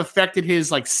has kind of affected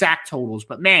his like sack totals.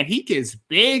 But man, he is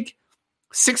big,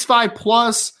 6'5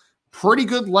 plus, pretty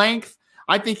good length.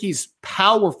 I think he's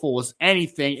powerful as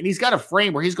anything. And he's got a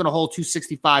frame where he's going to hold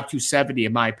 265, 270,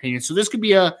 in my opinion. So this could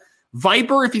be a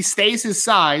Viper if he stays his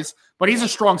size, but he's a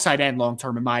strong side end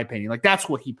long-term, in my opinion. Like, that's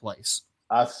what he plays.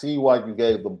 I see why you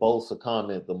gave the Bosa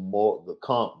comment the more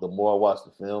I watch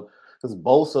the film. Because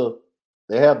Bosa,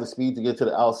 they have the speed to get to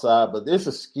the outside, but there's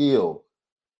a skill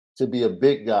to be a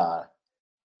big guy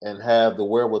and have the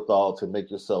wherewithal to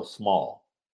make yourself small,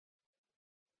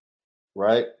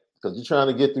 right? Because you're trying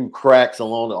to get through cracks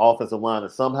along the offensive line,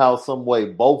 and somehow, some way,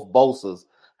 both Bosas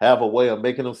have a way of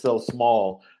making themselves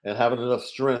small and having enough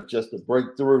strength just to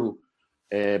break through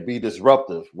and be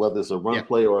disruptive, whether it's a run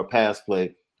play or a pass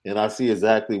play. And I see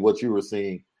exactly what you were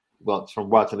seeing from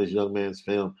watching this young man's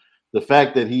film. The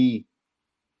fact that he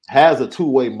has a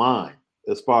two-way mind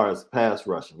as far as pass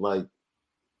rushing. Like,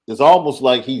 it's almost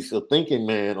like he's a thinking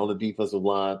man on the defensive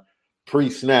line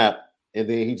pre-snap, and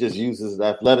then he just uses his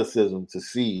athleticism to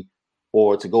see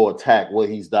or to go attack what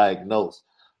he's diagnosed.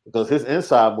 Because his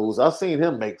inside moves, I've seen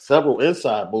him make several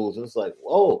inside moves, and it's like,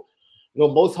 whoa.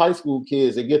 Most high school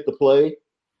kids, they get to play,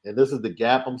 and this is the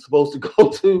gap I'm supposed to go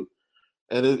to.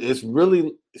 And it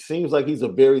seems like he's a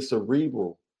very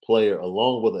cerebral player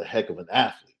along with a heck of an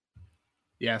athlete.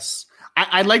 Yes.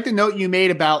 I like the note you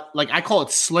made about, like, I call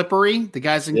it slippery. The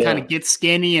guys can kind of get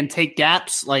skinny and take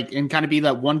gaps, like, and kind of be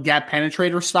that one gap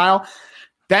penetrator style.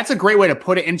 That's a great way to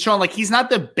put it. And Sean, like, he's not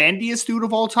the bendiest dude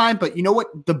of all time, but you know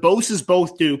what? The Bosa's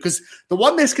both do. Because the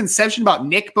one misconception about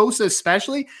Nick Bosa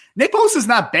especially, Nick Bosa's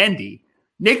not bendy.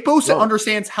 Nick Bosa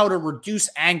understands how to reduce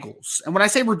angles. And when I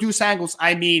say reduce angles,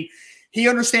 I mean he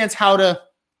understands how to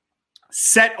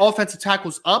set offensive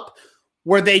tackles up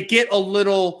where they get a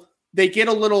little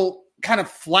kind of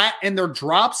flat in their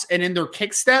drops and in their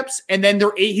kick steps, and then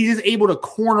he's able to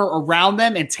corner around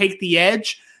them and take the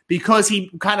edge because he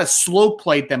kind of slow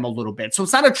played them a little bit. So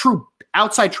it's not a true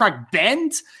outside track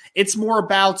bend. It's more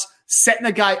about setting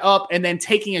a guy up and then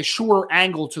taking a shorter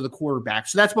angle to the quarterback.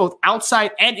 So that's both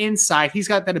outside and inside. He's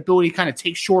got that ability to kind of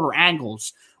take shorter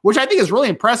angles, which I think is really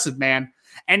impressive, man.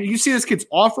 And you see this kid's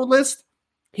offer list,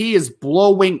 he is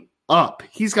blowing up.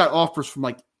 He's got offers from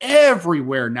like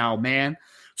everywhere now, man.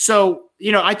 So,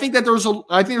 you know, I think there's a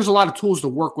lot of tools to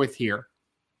work with here.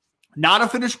 Not a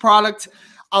finished product,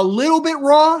 a little bit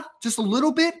raw, just a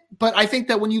little bit. But I think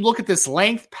that when you look at this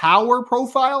length, power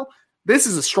profile, this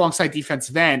is a strong side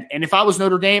defensive end. And if I was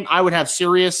Notre Dame, I would have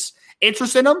serious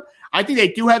interest in him. I think they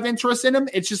do have interest in him.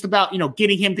 It's just about, you know,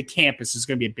 getting him to campus is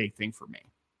going to be a big thing for me.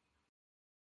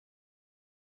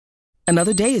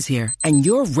 Another day is here, and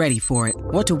you're ready for it.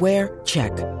 What to wear?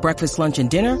 Check. Breakfast, lunch, and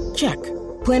dinner? Check.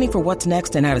 Planning for what's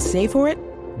next and how to save for it?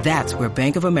 That's where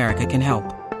Bank of America can help.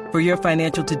 For your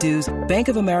financial to-dos, Bank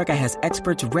of America has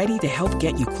experts ready to help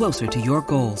get you closer to your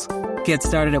goals. Get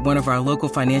started at one of our local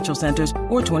financial centers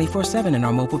or 24/7 in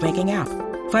our mobile banking app.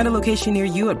 Find a location near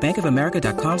you at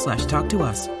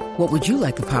bankofamerica.com/talktous. What would you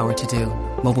like the power to do?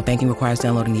 Mobile banking requires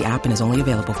downloading the app and is only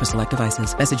available for select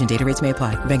devices. Message and data rates may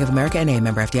apply. Bank of America N.A.,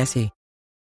 member FDIC.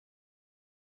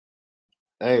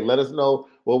 Hey, let us know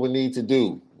what we need to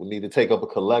do. We need to take up a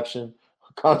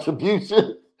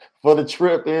contribution for the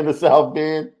trip into South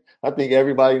Bend. I think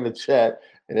everybody in the chat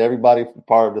and everybody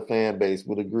part of the fan base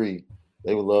would agree.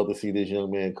 They would love to see this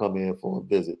young man come in for a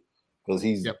visit because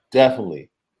he's definitely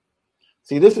 –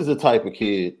 see, this is the type of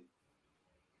kid,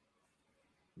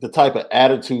 the type of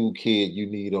attitude kid you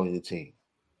need on your team.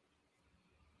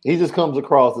 He just comes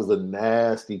across as a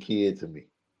nasty kid to me.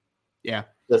 Yeah.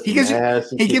 He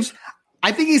gives –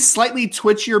 I think he's slightly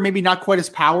twitchier, maybe not quite as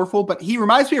powerful, but he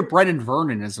reminds me of Brendan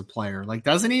Vernon as a player. Like,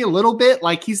 doesn't he? A little bit.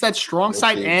 Like, he's that strong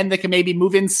side end that can maybe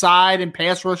move inside and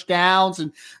pass rush downs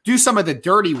and do some of the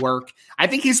dirty work. I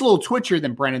think he's a little twitchier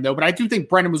than Brendan, though. But I do think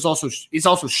Brendan is also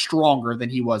stronger than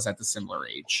he was at the similar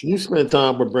age. You spent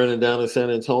time with Brendan down in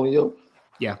San Antonio.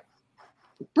 Yeah,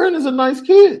 Brendan's a nice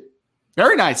kid.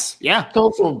 Very nice. Yeah,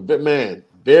 comes from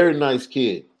very nice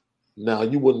kid. Now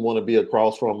you wouldn't want to be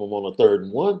across from him on a 3rd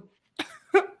and 1.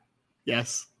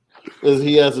 Yes. Because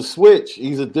he has a switch.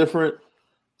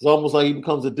 It's almost like he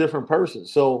becomes a different person.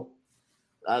 So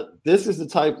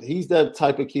he's that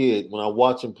type of kid. When I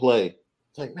watch him play,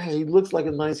 it's like, man, he looks like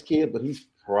a nice kid, but he's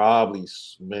probably,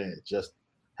 man, just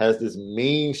has this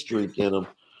mean streak in him.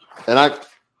 And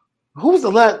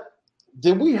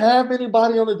did we have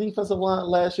anybody on the defensive line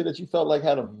last year that you felt like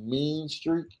had a mean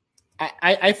streak?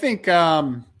 I think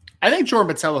Jordan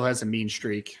Botelho has a mean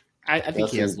streak. I think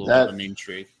he has a little bit of a mean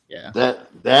streak. Yeah.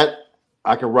 That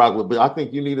I can rock with, but I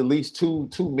think you need at least two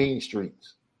mean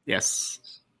streaks.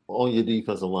 Yes. On your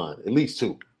defensive line. At least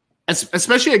 2.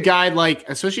 Especially a guy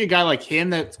like him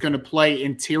that's going to play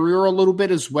interior a little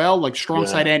bit as well, like strong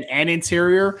side end and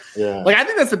interior. Yeah. Like, I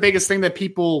think that's the biggest thing that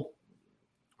people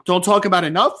don't talk about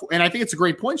enough. And I think it's a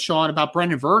great point, Sean, about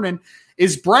Brendan Vernon.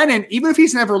 Is Brennan, even if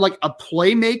he's never like a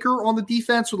playmaker on the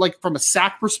defense, or like from a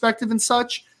sack perspective and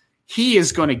such, he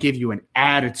is going to give you an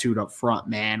attitude up front,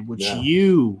 man, which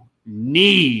you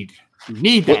need. You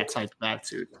need that type of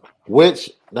attitude.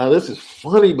 Now this is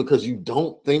funny because you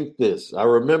don't think this. I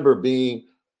remember we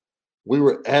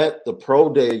were at the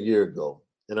pro day a year ago,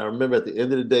 and I remember at the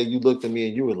end of the day, you looked at me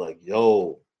and you were like,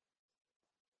 yo,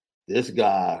 this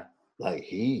guy, like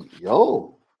he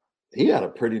had a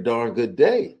pretty darn good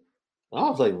day. And I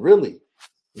was like, really?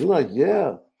 You're like,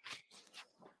 yeah.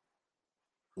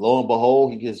 Lo and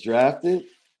behold, he gets drafted,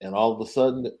 and all of a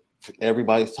sudden,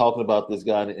 everybody's talking about this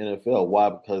guy in the NFL. Why?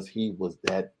 Because he was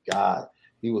that guy.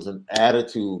 He was an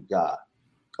attitude guy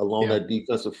along that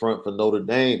defensive front for Notre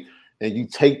Dame. And you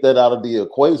take that out of the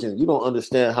equation, you don't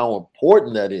understand how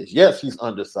important that is. Yes, he's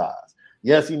undersized.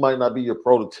 Yes, he might not be your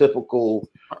prototypical.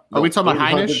 Are we talking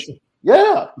about Heinisch?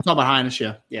 Yeah. I'm talking about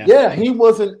Heinisch, yeah. Yeah, he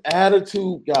was an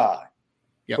attitude guy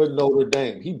for Notre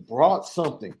Dame. He brought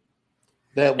something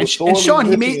that was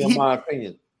sorely missing, in my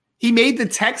opinion. He made the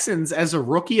Texans as a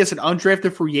rookie, as an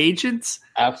undrafted free agent.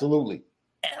 Absolutely.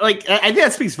 Like, I think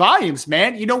that speaks volumes,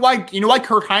 man. You know why? You know why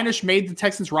Kurt Hinish made the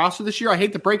Texans roster this year? I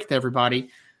hate to break it to everybody.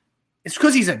 It's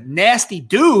because he's a nasty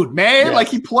dude, man. Yes. Like,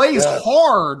 he plays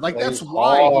hard. Like, that's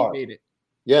why he made it.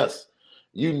 Yes.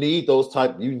 You need those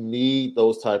type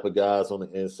of guys on the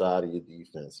inside of your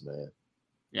defense, man.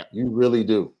 Yeah. You really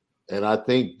do. And I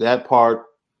think that part,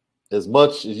 as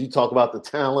much as you talk about the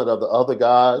talent of the other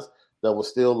guys that were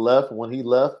still left when he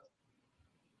left,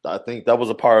 I think that was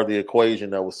a part of the equation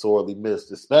that was sorely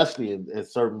missed, especially in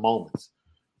certain moments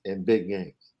in big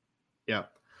games. Yeah.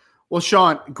 Well,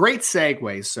 Sean, great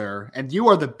segue, sir. And you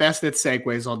are the best at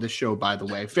segues on this show, by the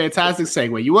way. Fantastic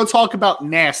segue. You want to talk about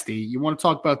nasty. You want to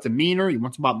talk about demeanor. You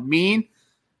want to talk about mean.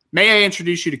 May I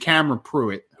introduce you to Cameron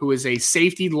Pruitt, who is a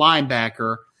safety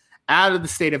linebacker out of the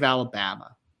state of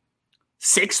Alabama.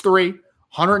 6'3",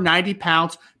 190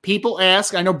 pounds. People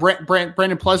ask, I know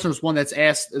Brandon Plesner is one that's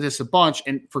asked this a bunch,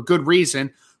 and for good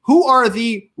reason, who are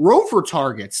the rover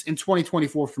targets in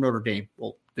 2024 for Notre Dame?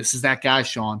 Well, this is that guy,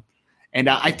 Sean. And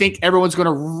I think everyone's going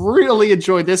to really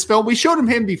enjoy this film. We showed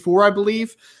him before, I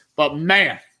believe. But,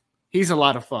 man, he's a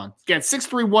lot of fun. Again,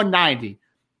 6'3", 190.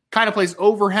 Kind of plays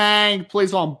overhang,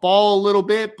 plays on ball a little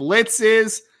bit,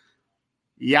 blitzes.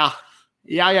 Yeah.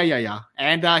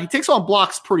 And he takes on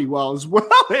blocks pretty well as well.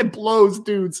 It blows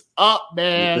dudes up,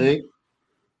 man. You think?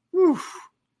 Oof.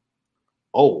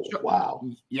 Oh, wow.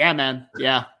 Yeah, man.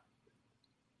 Yeah.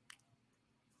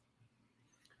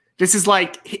 This is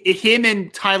like him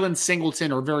and Tylen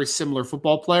Singleton are very similar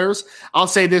football players. I'll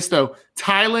say this, though.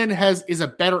 Tylen is a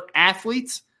better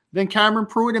athlete than Cameron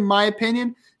Pruitt, in my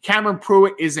opinion. Cameron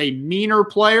Pruitt is a meaner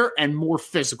player and more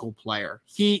physical player.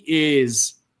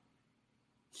 He's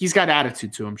got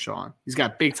attitude to him, Sean. He's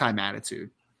got big-time attitude.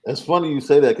 It's funny you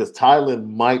say that because Tylen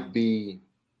might be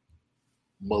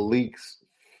Malik's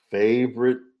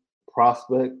favorite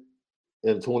prospect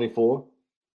in 24.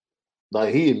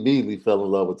 Like, he immediately fell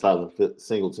in love with Tylen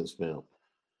Singleton's film.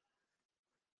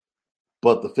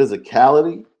 But the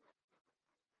physicality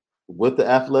with the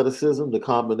athleticism, the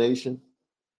combination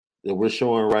that we're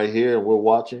showing right here and we're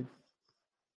watching,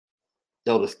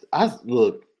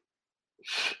 look,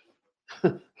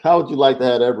 how would you like to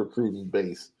have that recruiting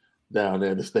base down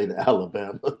there in the state of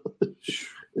Alabama?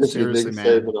 Seriously,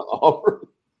 man.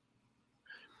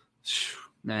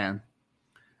 Man.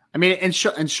 I mean, and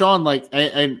Sean, like,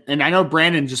 and I know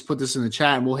Brandon just put this in the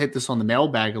chat, and we'll hit this on the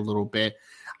mailbag a little bit.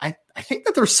 I think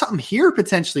that there's something here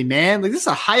potentially, man. Like, this is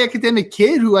a high academic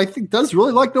kid who I think does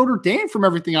really like Notre Dame from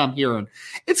everything I'm hearing.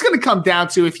 It's going to come down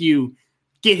to if you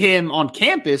get him on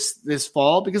campus this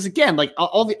fall, because again, like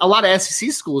a lot of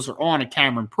SEC schools are on a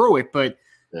Cameron Pruitt, but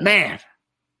man,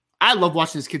 I love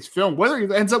watching this kid's film. Whether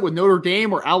he ends up with Notre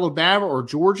Dame or Alabama or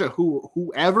Georgia,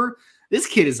 whoever, this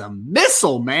kid is a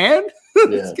missile, man.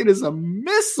 This kid is a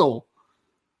missile.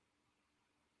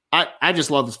 I just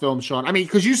love this film, Sean. I mean,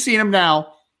 because you've seen him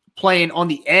now playing on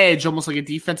the edge, almost like a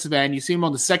defensive end. You see him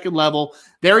on the second level.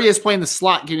 There he is playing the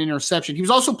slot, getting an interception. He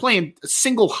was also playing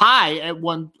single high at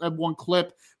one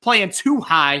clip, playing too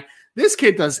high. This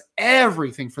kid does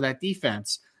everything for that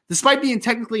defense. Despite being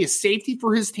technically a safety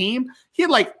for his team, he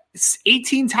had like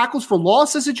 18 tackles for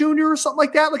loss as a junior or something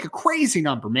like that. Like a crazy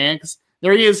number, man. Because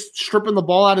there he is stripping the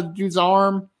ball out of the dude's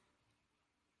arm.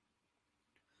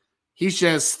 He's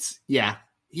just,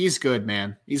 he's good,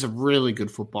 man. He's a really good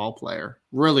football player.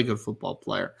 Really good football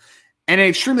player. And an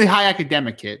extremely high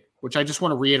academic kid, which I just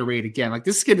want to reiterate again. Like,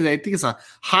 this kid, I think, is a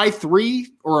high 3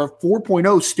 or a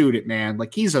 4.0 student, man.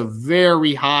 Like, he's a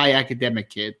very high academic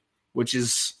kid, which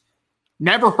is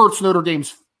never hurts Notre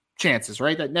Dame's chances,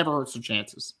 right? That never hurts their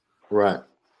chances. Right.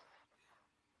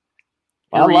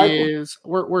 Here he is.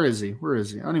 Where is he? Where is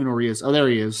he? I don't even know where he is. Oh, there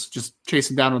he is. Just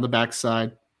chasing down on the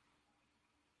backside.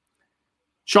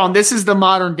 Sean, this is the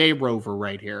modern day rover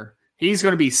right here. He's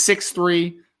going to be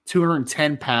 6'3",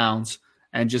 210 pounds,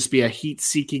 and just be a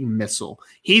heat-seeking missile.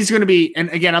 He's going to be, and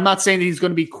again, I'm not saying that he's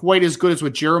going to be quite as good as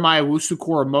what Jeremiah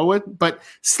Owusu-Koramoah, but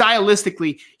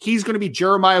stylistically, he's going to be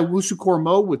Jeremiah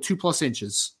Owusu-Koramoah with 2+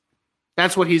 inches.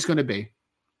 That's what he's going to be. I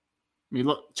mean,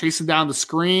 look, chasing down the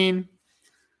screen.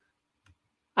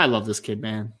 I love this kid,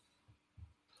 man.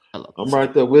 I'm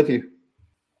right there with you.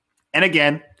 And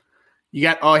again, you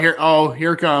got,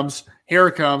 here it comes. Here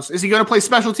it comes. Is he going to play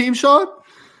special teams, Sean?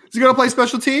 Is he going to play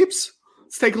special teams?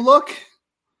 Let's take a look. Is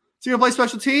he going to play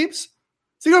special teams? Is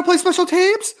he going to play special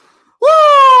teams?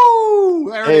 Woo!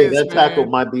 That tackle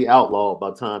might be outlawed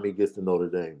by the time he gets to Notre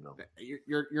Dame, though.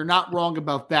 You're not wrong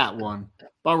about that one.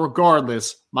 But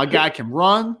regardless, my guy can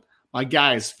run. My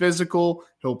guy is physical.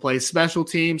 He'll play special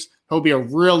teams. He'll be a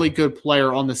really good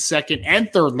player on the second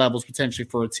and third levels potentially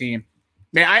for a team.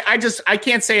 Man, I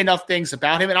can't say enough things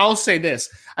about him. And I'll say this.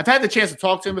 I've had the chance to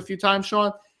talk to him a few times,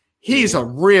 Sean. He's a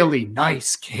really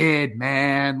nice kid,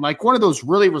 man. Like one of those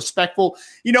really respectful,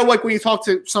 like when you talk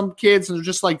to some kids and they're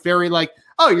just like very like,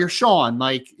 oh, you're Sean.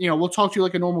 Like, we'll talk to you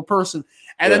like a normal person.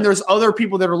 And then there's other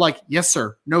people that are like, yes,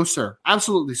 sir. No, sir.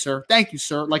 Absolutely, sir. Thank you,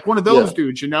 sir. Like one of those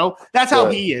dudes, That's how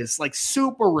he is. Like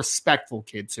super respectful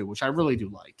kid too, which I really do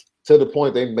like. To the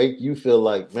point they make you feel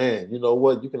like, man, you know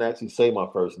what? You can actually say my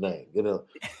first name.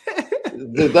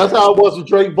 That's how it was with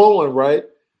Drake Bowen, right?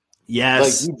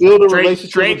 Yes. Like you build a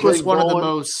relationship. Drake was one Bowen. of the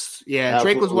most. Yeah,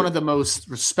 absolutely. Drake was one of the most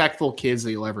respectful kids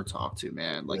that you'll ever talk to,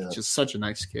 man. Like just such a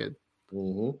nice kid.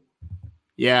 Mm-hmm.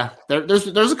 Yeah, there's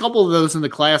a couple of those in the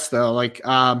class though. Like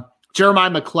Jeremiah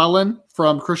McClellan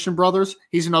from Christian Brothers.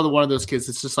 He's another one of those kids.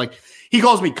 It's just like he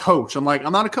calls me coach. I'm like,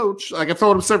 I'm not a coach. Like I've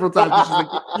told him several times. He's just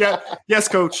like, yeah, yes,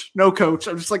 coach, no coach.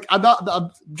 I'm just like,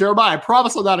 I'm Jeremiah. I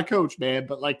promise I'm not a coach, man.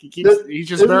 But like he's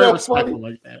just very respectful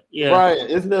like that. Yeah, right.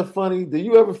 Isn't that funny? Do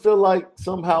you ever feel like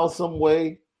somehow, some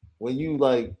way, when you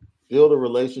like build a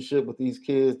relationship with these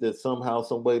kids, that somehow,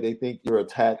 some way they think you're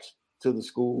attached to the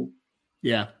school?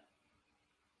 Yeah.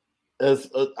 As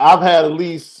I've had at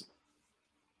least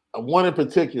one in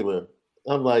particular.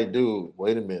 I'm like, dude,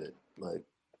 wait a minute. Like,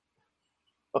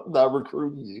 I'm not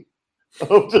recruiting you.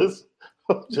 I'm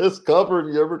just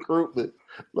covering your recruitment.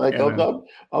 Like, I'm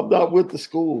not with the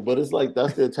school. But it's like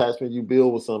that's the attachment you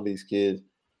build with some of these kids.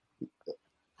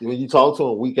 When you talk to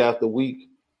them week after week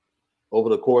over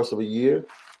the course of a year,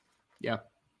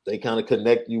 they kind of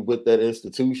connect you with that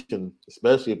institution,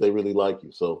 especially if they really like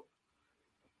you. So,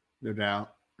 no doubt.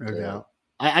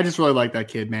 I just really like that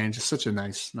kid, man. Just such a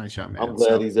nice young man. I'm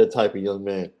glad he's that type of young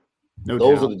man.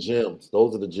 Those are the gems.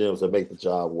 Those are the gems that make the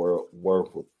job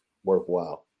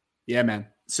worthwhile. Yeah, man.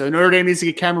 So Notre Dame needs to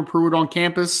get Cameron Pruitt on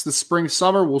campus this spring,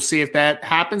 summer. We'll see if that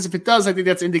happens. If it does, I think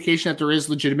that's an indication that there is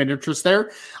legitimate interest there.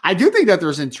 I do think that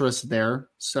there's interest there.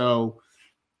 So,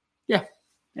 yeah.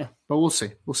 But we'll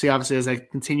see. We'll see, obviously, as that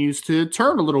continues to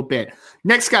turn a little bit.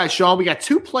 Next guy, Sean, we got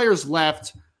two players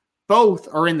left. Both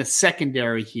are in the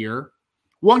secondary here.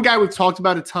 One guy we've talked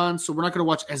about a ton, so we're not going to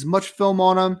watch as much film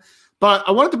on him. But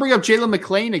I wanted to bring up Jalen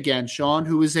McLean again, Sean,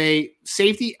 who is a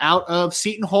safety out of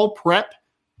Seton Hall Prep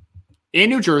in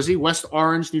New Jersey, West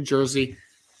Orange, New Jersey.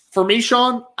 For me,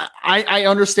 Sean, I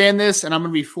understand this, and I'm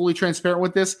going to be fully transparent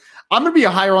with this. I'm going to be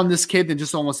higher on this kid than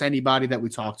just almost anybody that we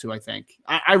talk to, I think.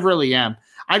 I really am.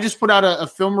 I just put out a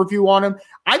film review on him.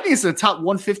 I think it's a top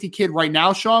 150 kid right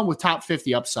now, Sean, with top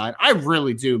 50 upside. I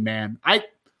really do, man.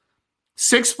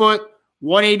 6 foot,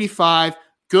 185,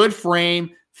 good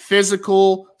frame,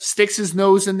 physical, sticks his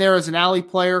nose in there as an alley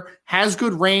player, has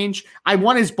good range. I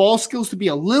want his ball skills to be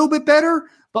a little bit better,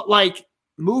 but like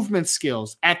movement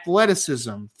skills,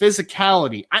 athleticism,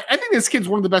 physicality. I think this kid's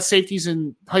one of the best safeties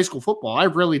in high school football. I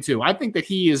really do. I think that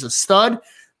he is a stud.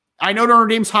 I know Notre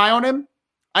Dame's high on him.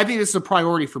 I think this is a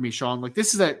priority for me, Sean. Like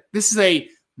this is a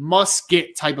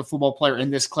must-get type of football player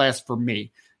in this class for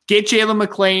me. Get Jalen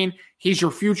McLean. He's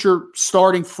your future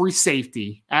starting free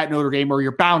safety at Notre Dame, or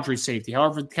your boundary safety,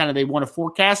 however kind of they want to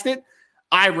forecast it.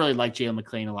 I really like Jalen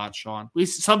McLean a lot, Sean.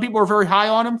 Some people are very high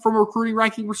on him from a recruiting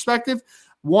ranking perspective.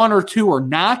 One or two are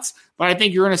not, but I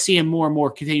think you're going to see him more and more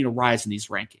continue to rise in these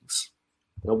rankings.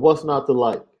 And what's not to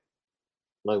like?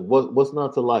 Like what's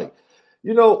not to like?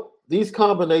 These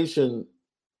combination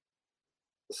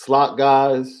slot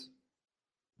guys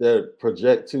that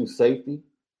project to safety,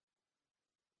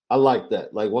 I like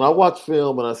that. Like when I watch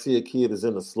film and I see a kid is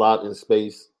in the slot in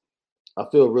space, I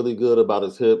feel really good about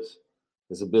his hips,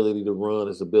 his ability to run,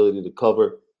 his ability to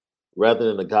cover, rather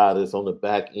than a guy that's on the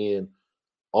back end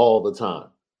all the time.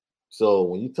 So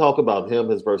when you talk about him,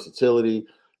 his versatility,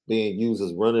 being used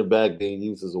as running back, being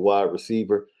used as a wide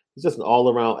receiver, he's just an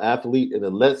all-around athlete, and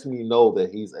it lets me know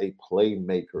that he's a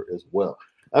playmaker as well.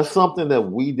 That's something that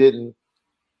we didn't.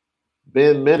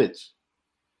 Ben Minich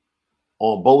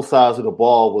on both sides of the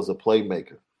ball was a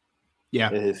playmaker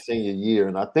in his senior year.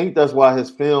 And I think that's why his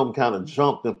film kind of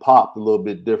jumped and popped a little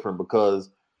bit different, because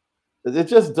it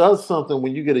just does something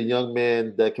when you get a young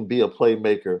man that can be a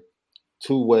playmaker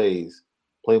two ways,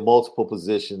 play multiple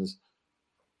positions,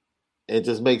 and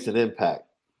just makes an impact.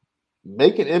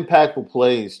 Making impactful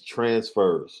plays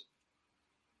transfers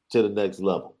to the next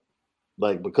level.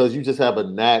 Like, because you just have a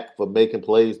knack for making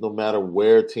plays no matter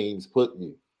where teams put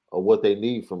you or what they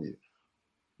need from you.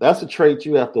 That's a trait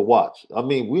you have to watch. I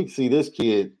mean, we see this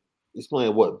kid, he's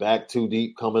playing back too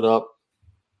deep, coming up,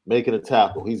 making a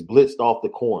tackle. He's blitzed off the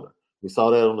corner. We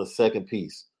saw that on the second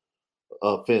piece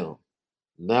of film.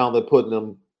 Now they're putting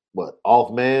him,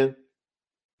 off man,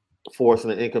 forcing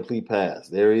an incomplete pass.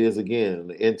 There he is again in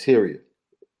the interior.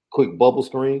 Quick bubble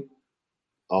screen.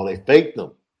 Oh, they faked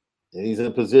him. And he's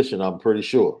in position, I'm pretty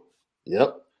sure.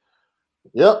 Yep.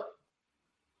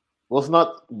 What's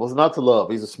not to love?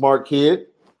 He's a smart kid.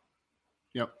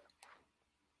 Yep.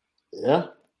 Yeah.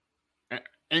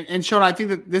 And Sean, I think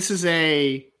that this is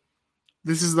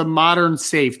the modern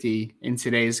safety in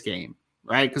today's game,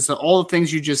 right? Because all the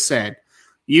things you just said,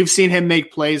 you've seen him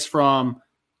make plays from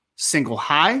single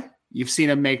high. You've seen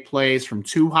him make plays from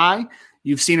two high.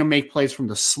 You've seen him make plays from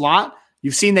the slot.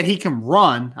 You've seen that he can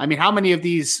run. I mean, how many of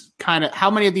these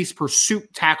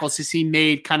pursuit tackles has he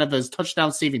made kind of as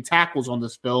touchdown saving tackles on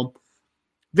this film?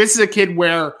 This is a kid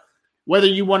where, whether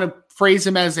you want to phrase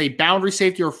him as a boundary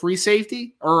safety or a free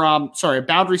safety, or a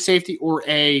boundary safety or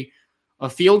a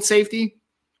field safety,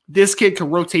 this kid can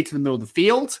rotate to the middle of the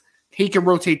field. He can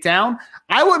rotate down.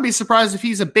 I wouldn't be surprised if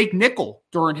he's a big nickel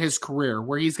during his career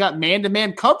where he's got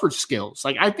man-to-man coverage skills.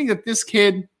 Like, I think that this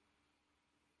kid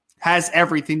has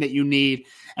everything that you need.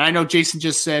 And I know Jason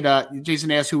just said,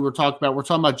 Jason asked who we're talking about. We're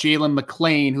talking about Jalen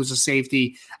McLean, who's a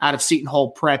safety out of Seton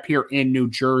Hall Prep here in New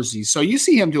Jersey. So you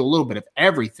see him do a little bit of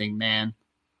everything, man.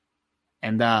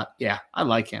 And I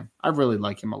like him. I really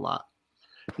like him a lot.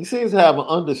 He seems to have an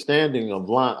understanding of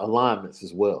alignments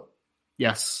as well.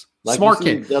 Yes. Like smart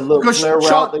kid. That little flare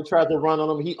route they tried to run on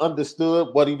him, he understood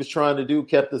what he was trying to do,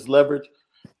 kept his leverage,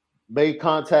 made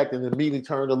contact, and immediately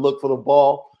turned to look for the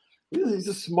ball. He's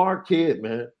a smart kid,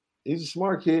 man. He's a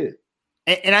smart kid.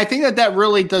 And I think that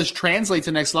really does translate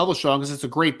to next level, Sean, because it's a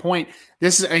great point.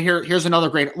 Here's another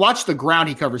great – watch the ground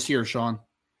he covers here, Sean.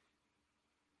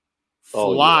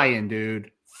 Flying,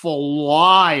 dude.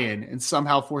 Flying, and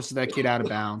somehow forces that kid out of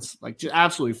bounds. Like, just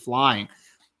absolutely flying.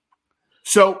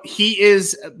 So he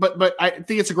is – but I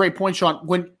think it's a great point,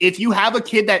 Sean. If you have a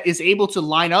kid that is able to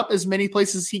line up as many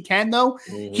places as he can, though,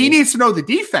 he needs to know the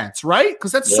defense, right?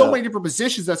 Because that's so many different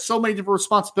positions. That's so many different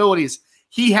responsibilities.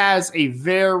 He has a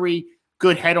very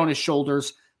good head on his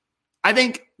shoulders. I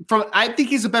think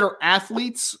he's a better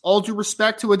athlete, all due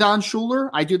respect to Adon Shuler.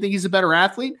 I do think he's a better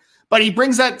athlete. But he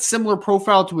brings that similar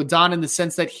profile to Adon in the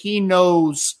sense that he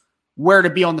knows where to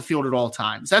be on the field at all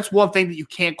times. That's one thing that you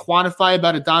can't quantify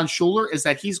about Adon Shuler is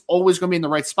that he's always going to be in the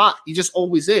right spot. He just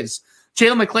always is.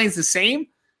 Jalen McLean's the same.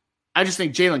 I just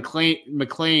think Jalen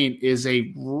McLean is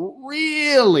a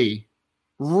really,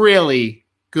 really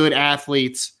good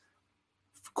athlete.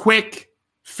 Quick,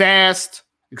 fast,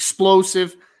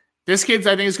 explosive. This kid's,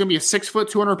 I think, is going to be a 6 foot,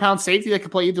 200-pound safety that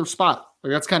can play either spot.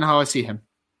 Like, that's kind of how I see him.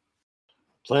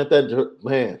 Plant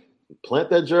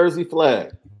that Jersey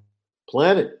flag.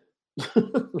 Plant it.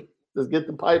 Let's get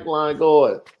the pipeline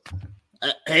going.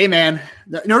 Hey, man,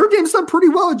 Notre Dame's done pretty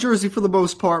well in Jersey for the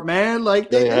most part, man. Like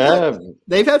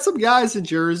they've had some guys in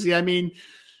Jersey. I mean,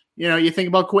 you think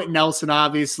about Quentin Nelson,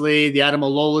 obviously, the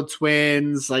Adamalola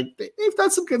twins. Like they've done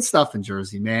some good stuff in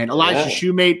Jersey, man. Elijah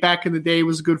Shoemate back in the day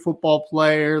was a good football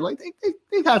player. Like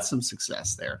they've had some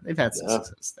success there. They've had some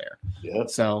success there. Yeah.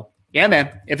 So yeah,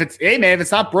 man. If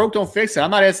it's not broke, don't fix it.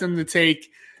 I'm not asking them to take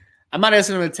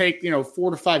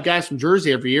 4 to 5 guys from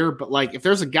Jersey every year, but like if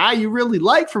there's a guy you really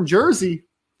like from Jersey,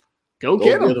 go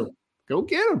get him. Go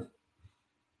get him.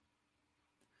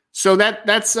 So that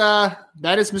is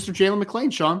Mr. Jalen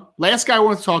McLean, Sean. Last guy I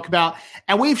want to talk about,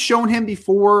 and we've shown him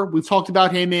before. We've talked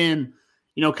about him in,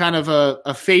 kind of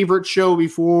a favorite show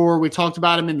before. We talked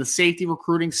about him in the safety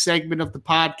recruiting segment of the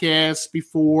podcast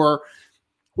before.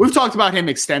 We've talked about him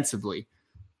extensively,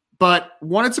 but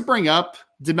wanted to bring up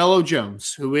DeMello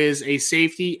Jones, who is a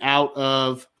safety out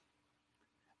of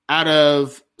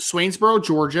Swainsboro,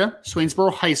 Georgia,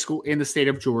 Swainsboro High School in the state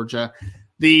of Georgia.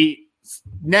 The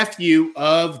nephew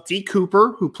of D.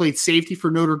 Cooper, who played safety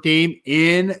for Notre Dame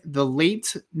in the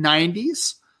late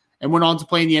 90s and went on to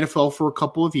play in the NFL for a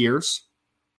couple of years.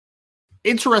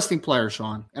 Interesting player,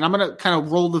 Sean. And I'm going to kind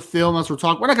of roll the film as we're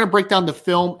talking. We're not going to break down the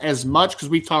film as much because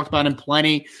we've talked about him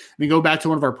plenty. We go back to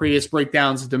one of our previous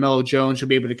breakdowns of DeMello Jones. You'll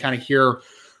be able to kind of hear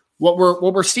what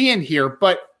we're seeing here.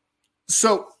 But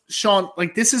so, Sean,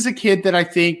 like this is a kid that I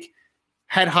think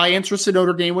had high interest in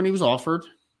Notre Dame when he was offered.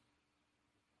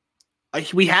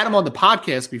 We had him on the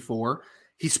podcast before.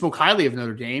 He spoke highly of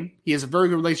Notre Dame. He has a very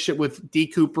good relationship with D.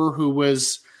 Cooper, who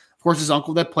was, of course, his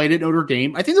uncle that played at Notre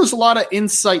Dame. I think there's a lot of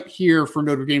insight here for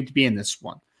Notre Dame to be in this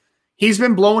one. He's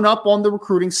been blown up on the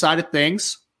recruiting side of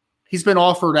things. He's been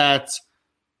offered at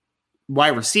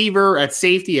wide receiver, at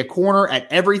safety, at corner,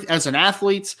 as an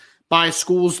athlete by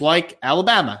schools like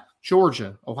Alabama,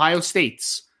 Georgia, Ohio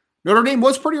State. Notre Dame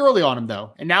was pretty early on him,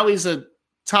 though, and now he's a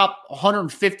top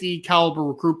 150 caliber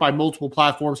recruit by multiple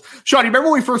platforms. Sean, you remember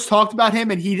when we first talked about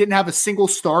him and he didn't have a single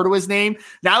star to his name?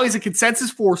 Now he's a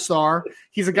consensus 4-star.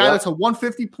 He's a guy that's a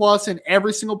 150 plus in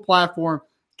every single platform.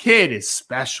 Kid is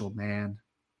special, man.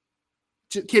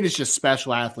 kid is just a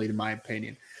special athlete, in my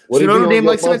opinion. Would so he be Notre on Dame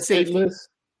your likes him at must-get safety. list?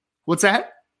 What's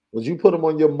that? Would you put him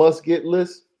on your must-get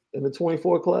list in the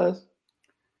 24 class?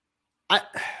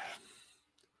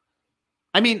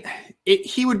 I mean,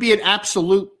 he would be an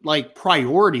absolute like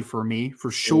priority for me,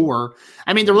 for sure.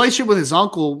 I mean, the relationship with his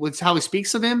uncle, with how he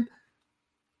speaks of him,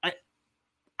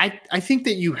 I think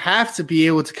that you have to be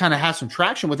able to kind of have some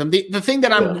traction with him. The thing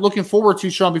that I'm looking forward to,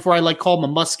 Sean, before I like call him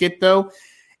a must-get, though,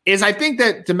 is I think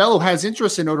that DeMello has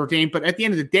interest in Notre Dame, but at the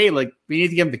end of the day, like, we need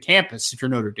to get him to campus if you're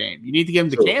Notre Dame. You need to get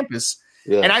him to campus.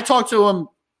 Yeah. And I talked to him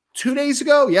 2 days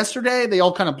ago, yesterday. They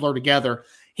all kind of blur together.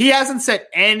 He hasn't set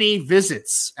any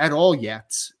visits at all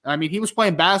yet. I mean, he was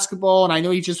playing basketball, and I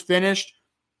know he just finished.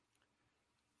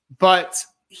 But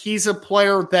he's a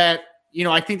player that, you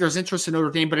know, I think there's interest in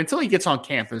Notre Dame. But until he gets on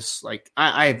campus, like,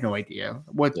 I have no idea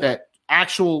what that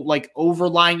actual, like,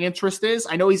 overlying interest is.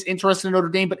 I know he's interested in Notre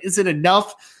Dame, but is it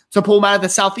enough to pull him out of the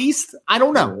Southeast? I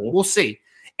don't know. Mm-hmm. We'll see.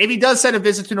 If he does set a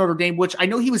visit to Notre Dame, which I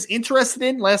know he was interested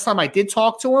in last time I did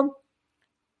talk to him,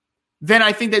 then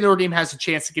I think that Notre Dame has a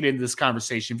chance to get into this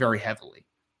conversation very heavily.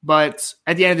 But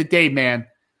at the end of the day, man,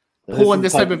 pulling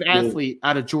this type of athlete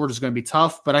out of Georgia is going to be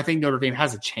tough, but I think Notre Dame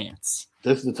has a chance.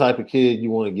 This is the type of kid you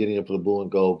want to get in for the blue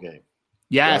and gold game.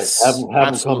 Yes. Right?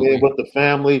 Have him come in with the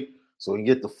family so he can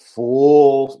get the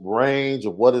full range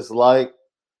of what it's like,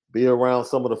 be around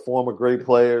some of the former great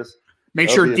players. Make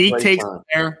sure Deke takes him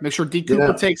there. Make sure Deke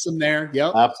Cooper takes him there.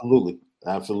 Yep. Absolutely.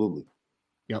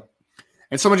 Yep.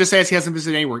 And someone just asked he hasn't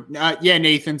visited anywhere. Yeah,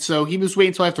 Nathan. So he was waiting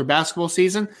until after basketball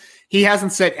season. He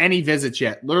hasn't set any visits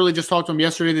yet. Literally just talked to him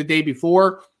yesterday, the day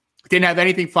before. Didn't have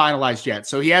anything finalized yet.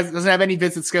 So he doesn't have any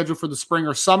visits scheduled for the spring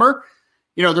or summer.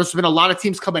 You know, there's been a lot of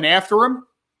teams coming after him.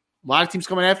 So I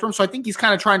think he's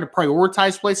kind of trying to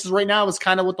prioritize places right now is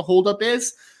kind of what the holdup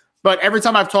is. But every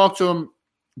time I've talked to him,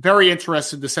 very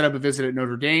interested to set up a visit at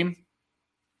Notre Dame.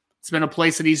 It's been a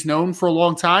place that he's known for a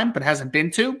long time, but hasn't been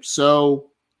to.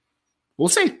 So we'll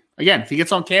see. Again, if he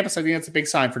gets on campus, I think that's a big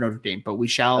sign for Notre Dame, but we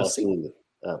shall see.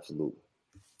 Absolutely.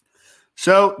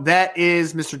 So that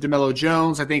is Mr. DeMello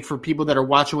Jones. I think for people that are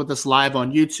watching with us live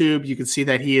on YouTube, you can see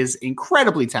that he is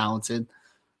incredibly talented.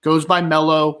 Goes by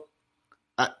Mello.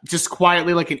 Just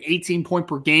quietly like an 18-point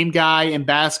per game guy in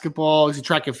basketball. He's a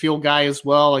track and field guy as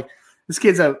well. Like, this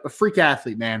kid's a freak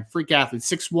athlete, man. Freak athlete.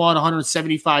 6'1",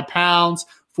 175 pounds,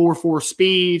 4.4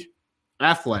 speed,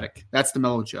 athletic. That's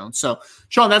DeMello Jones. So,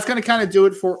 Sean, that's going to kind of do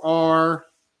it for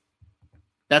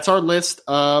that's our list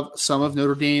of some of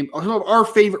Notre Dame, some of our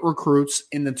favorite recruits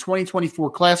in the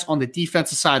 2024 class on the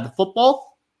defensive side of the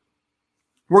football.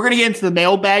 We're going to get into the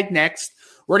mailbag next.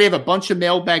 We already have a bunch of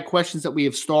mailbag questions that we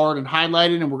have starred and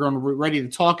highlighted, and we're going to be ready to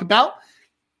talk about.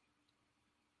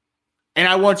 And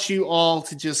I want you all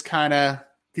to just kind of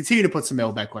continue to put some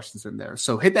mailbag questions in there.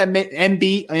 So hit that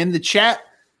MB in the chat.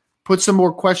 Put some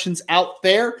more questions out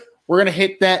there. We're going to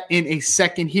hit that in a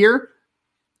second here.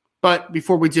 But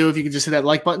before we do, if you can just hit that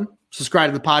like button,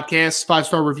 subscribe to the podcast,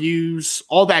 5-star reviews,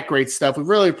 all that great stuff. We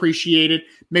really appreciate it.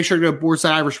 Make sure to go to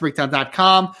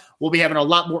boards.irishbreakdown.com. We'll be having a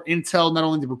lot more intel, not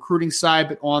only the recruiting side,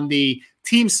 but on the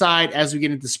team side as we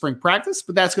get into spring practice.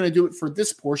 But that's going to do it for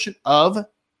this portion of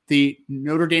the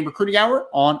Notre Dame Recruiting Hour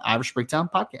on Irish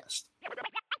Breakdown Podcast.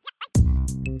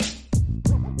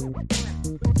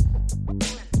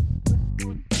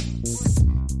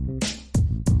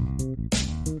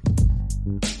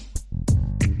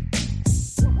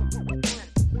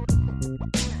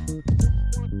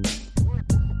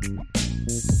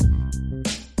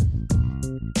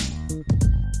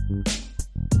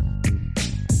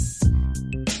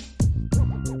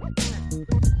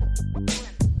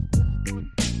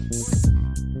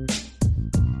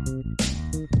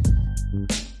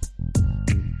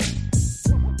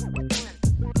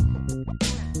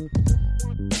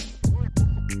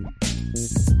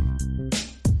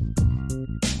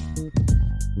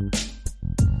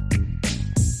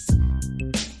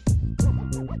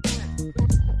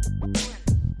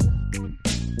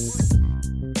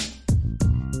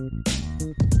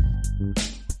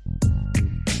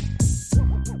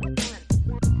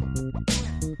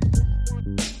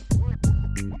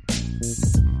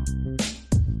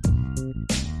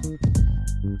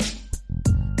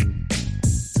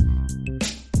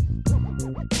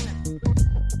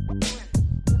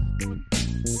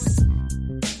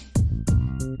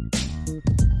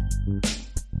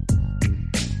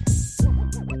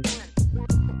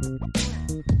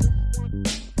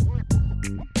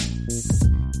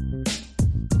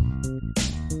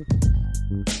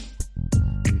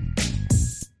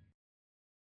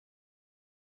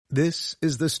 This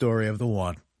is the story of the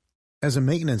one. As a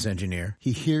maintenance engineer,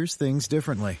 he hears things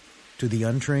differently. To the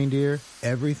untrained ear,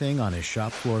 everything on his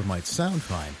shop floor might sound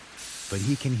fine, but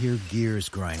he can hear gears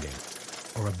grinding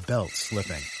or a belt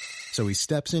slipping. So he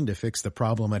steps in to fix the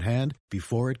problem at hand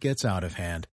before it gets out of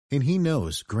hand. And he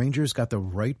knows Grainger's got the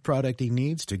right product he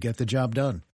needs to get the job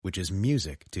done, which is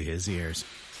music to his ears.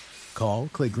 Call,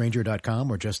 click Grainger.com,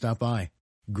 or just stop by.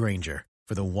 Grainger,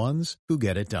 for the ones who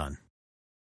get it done.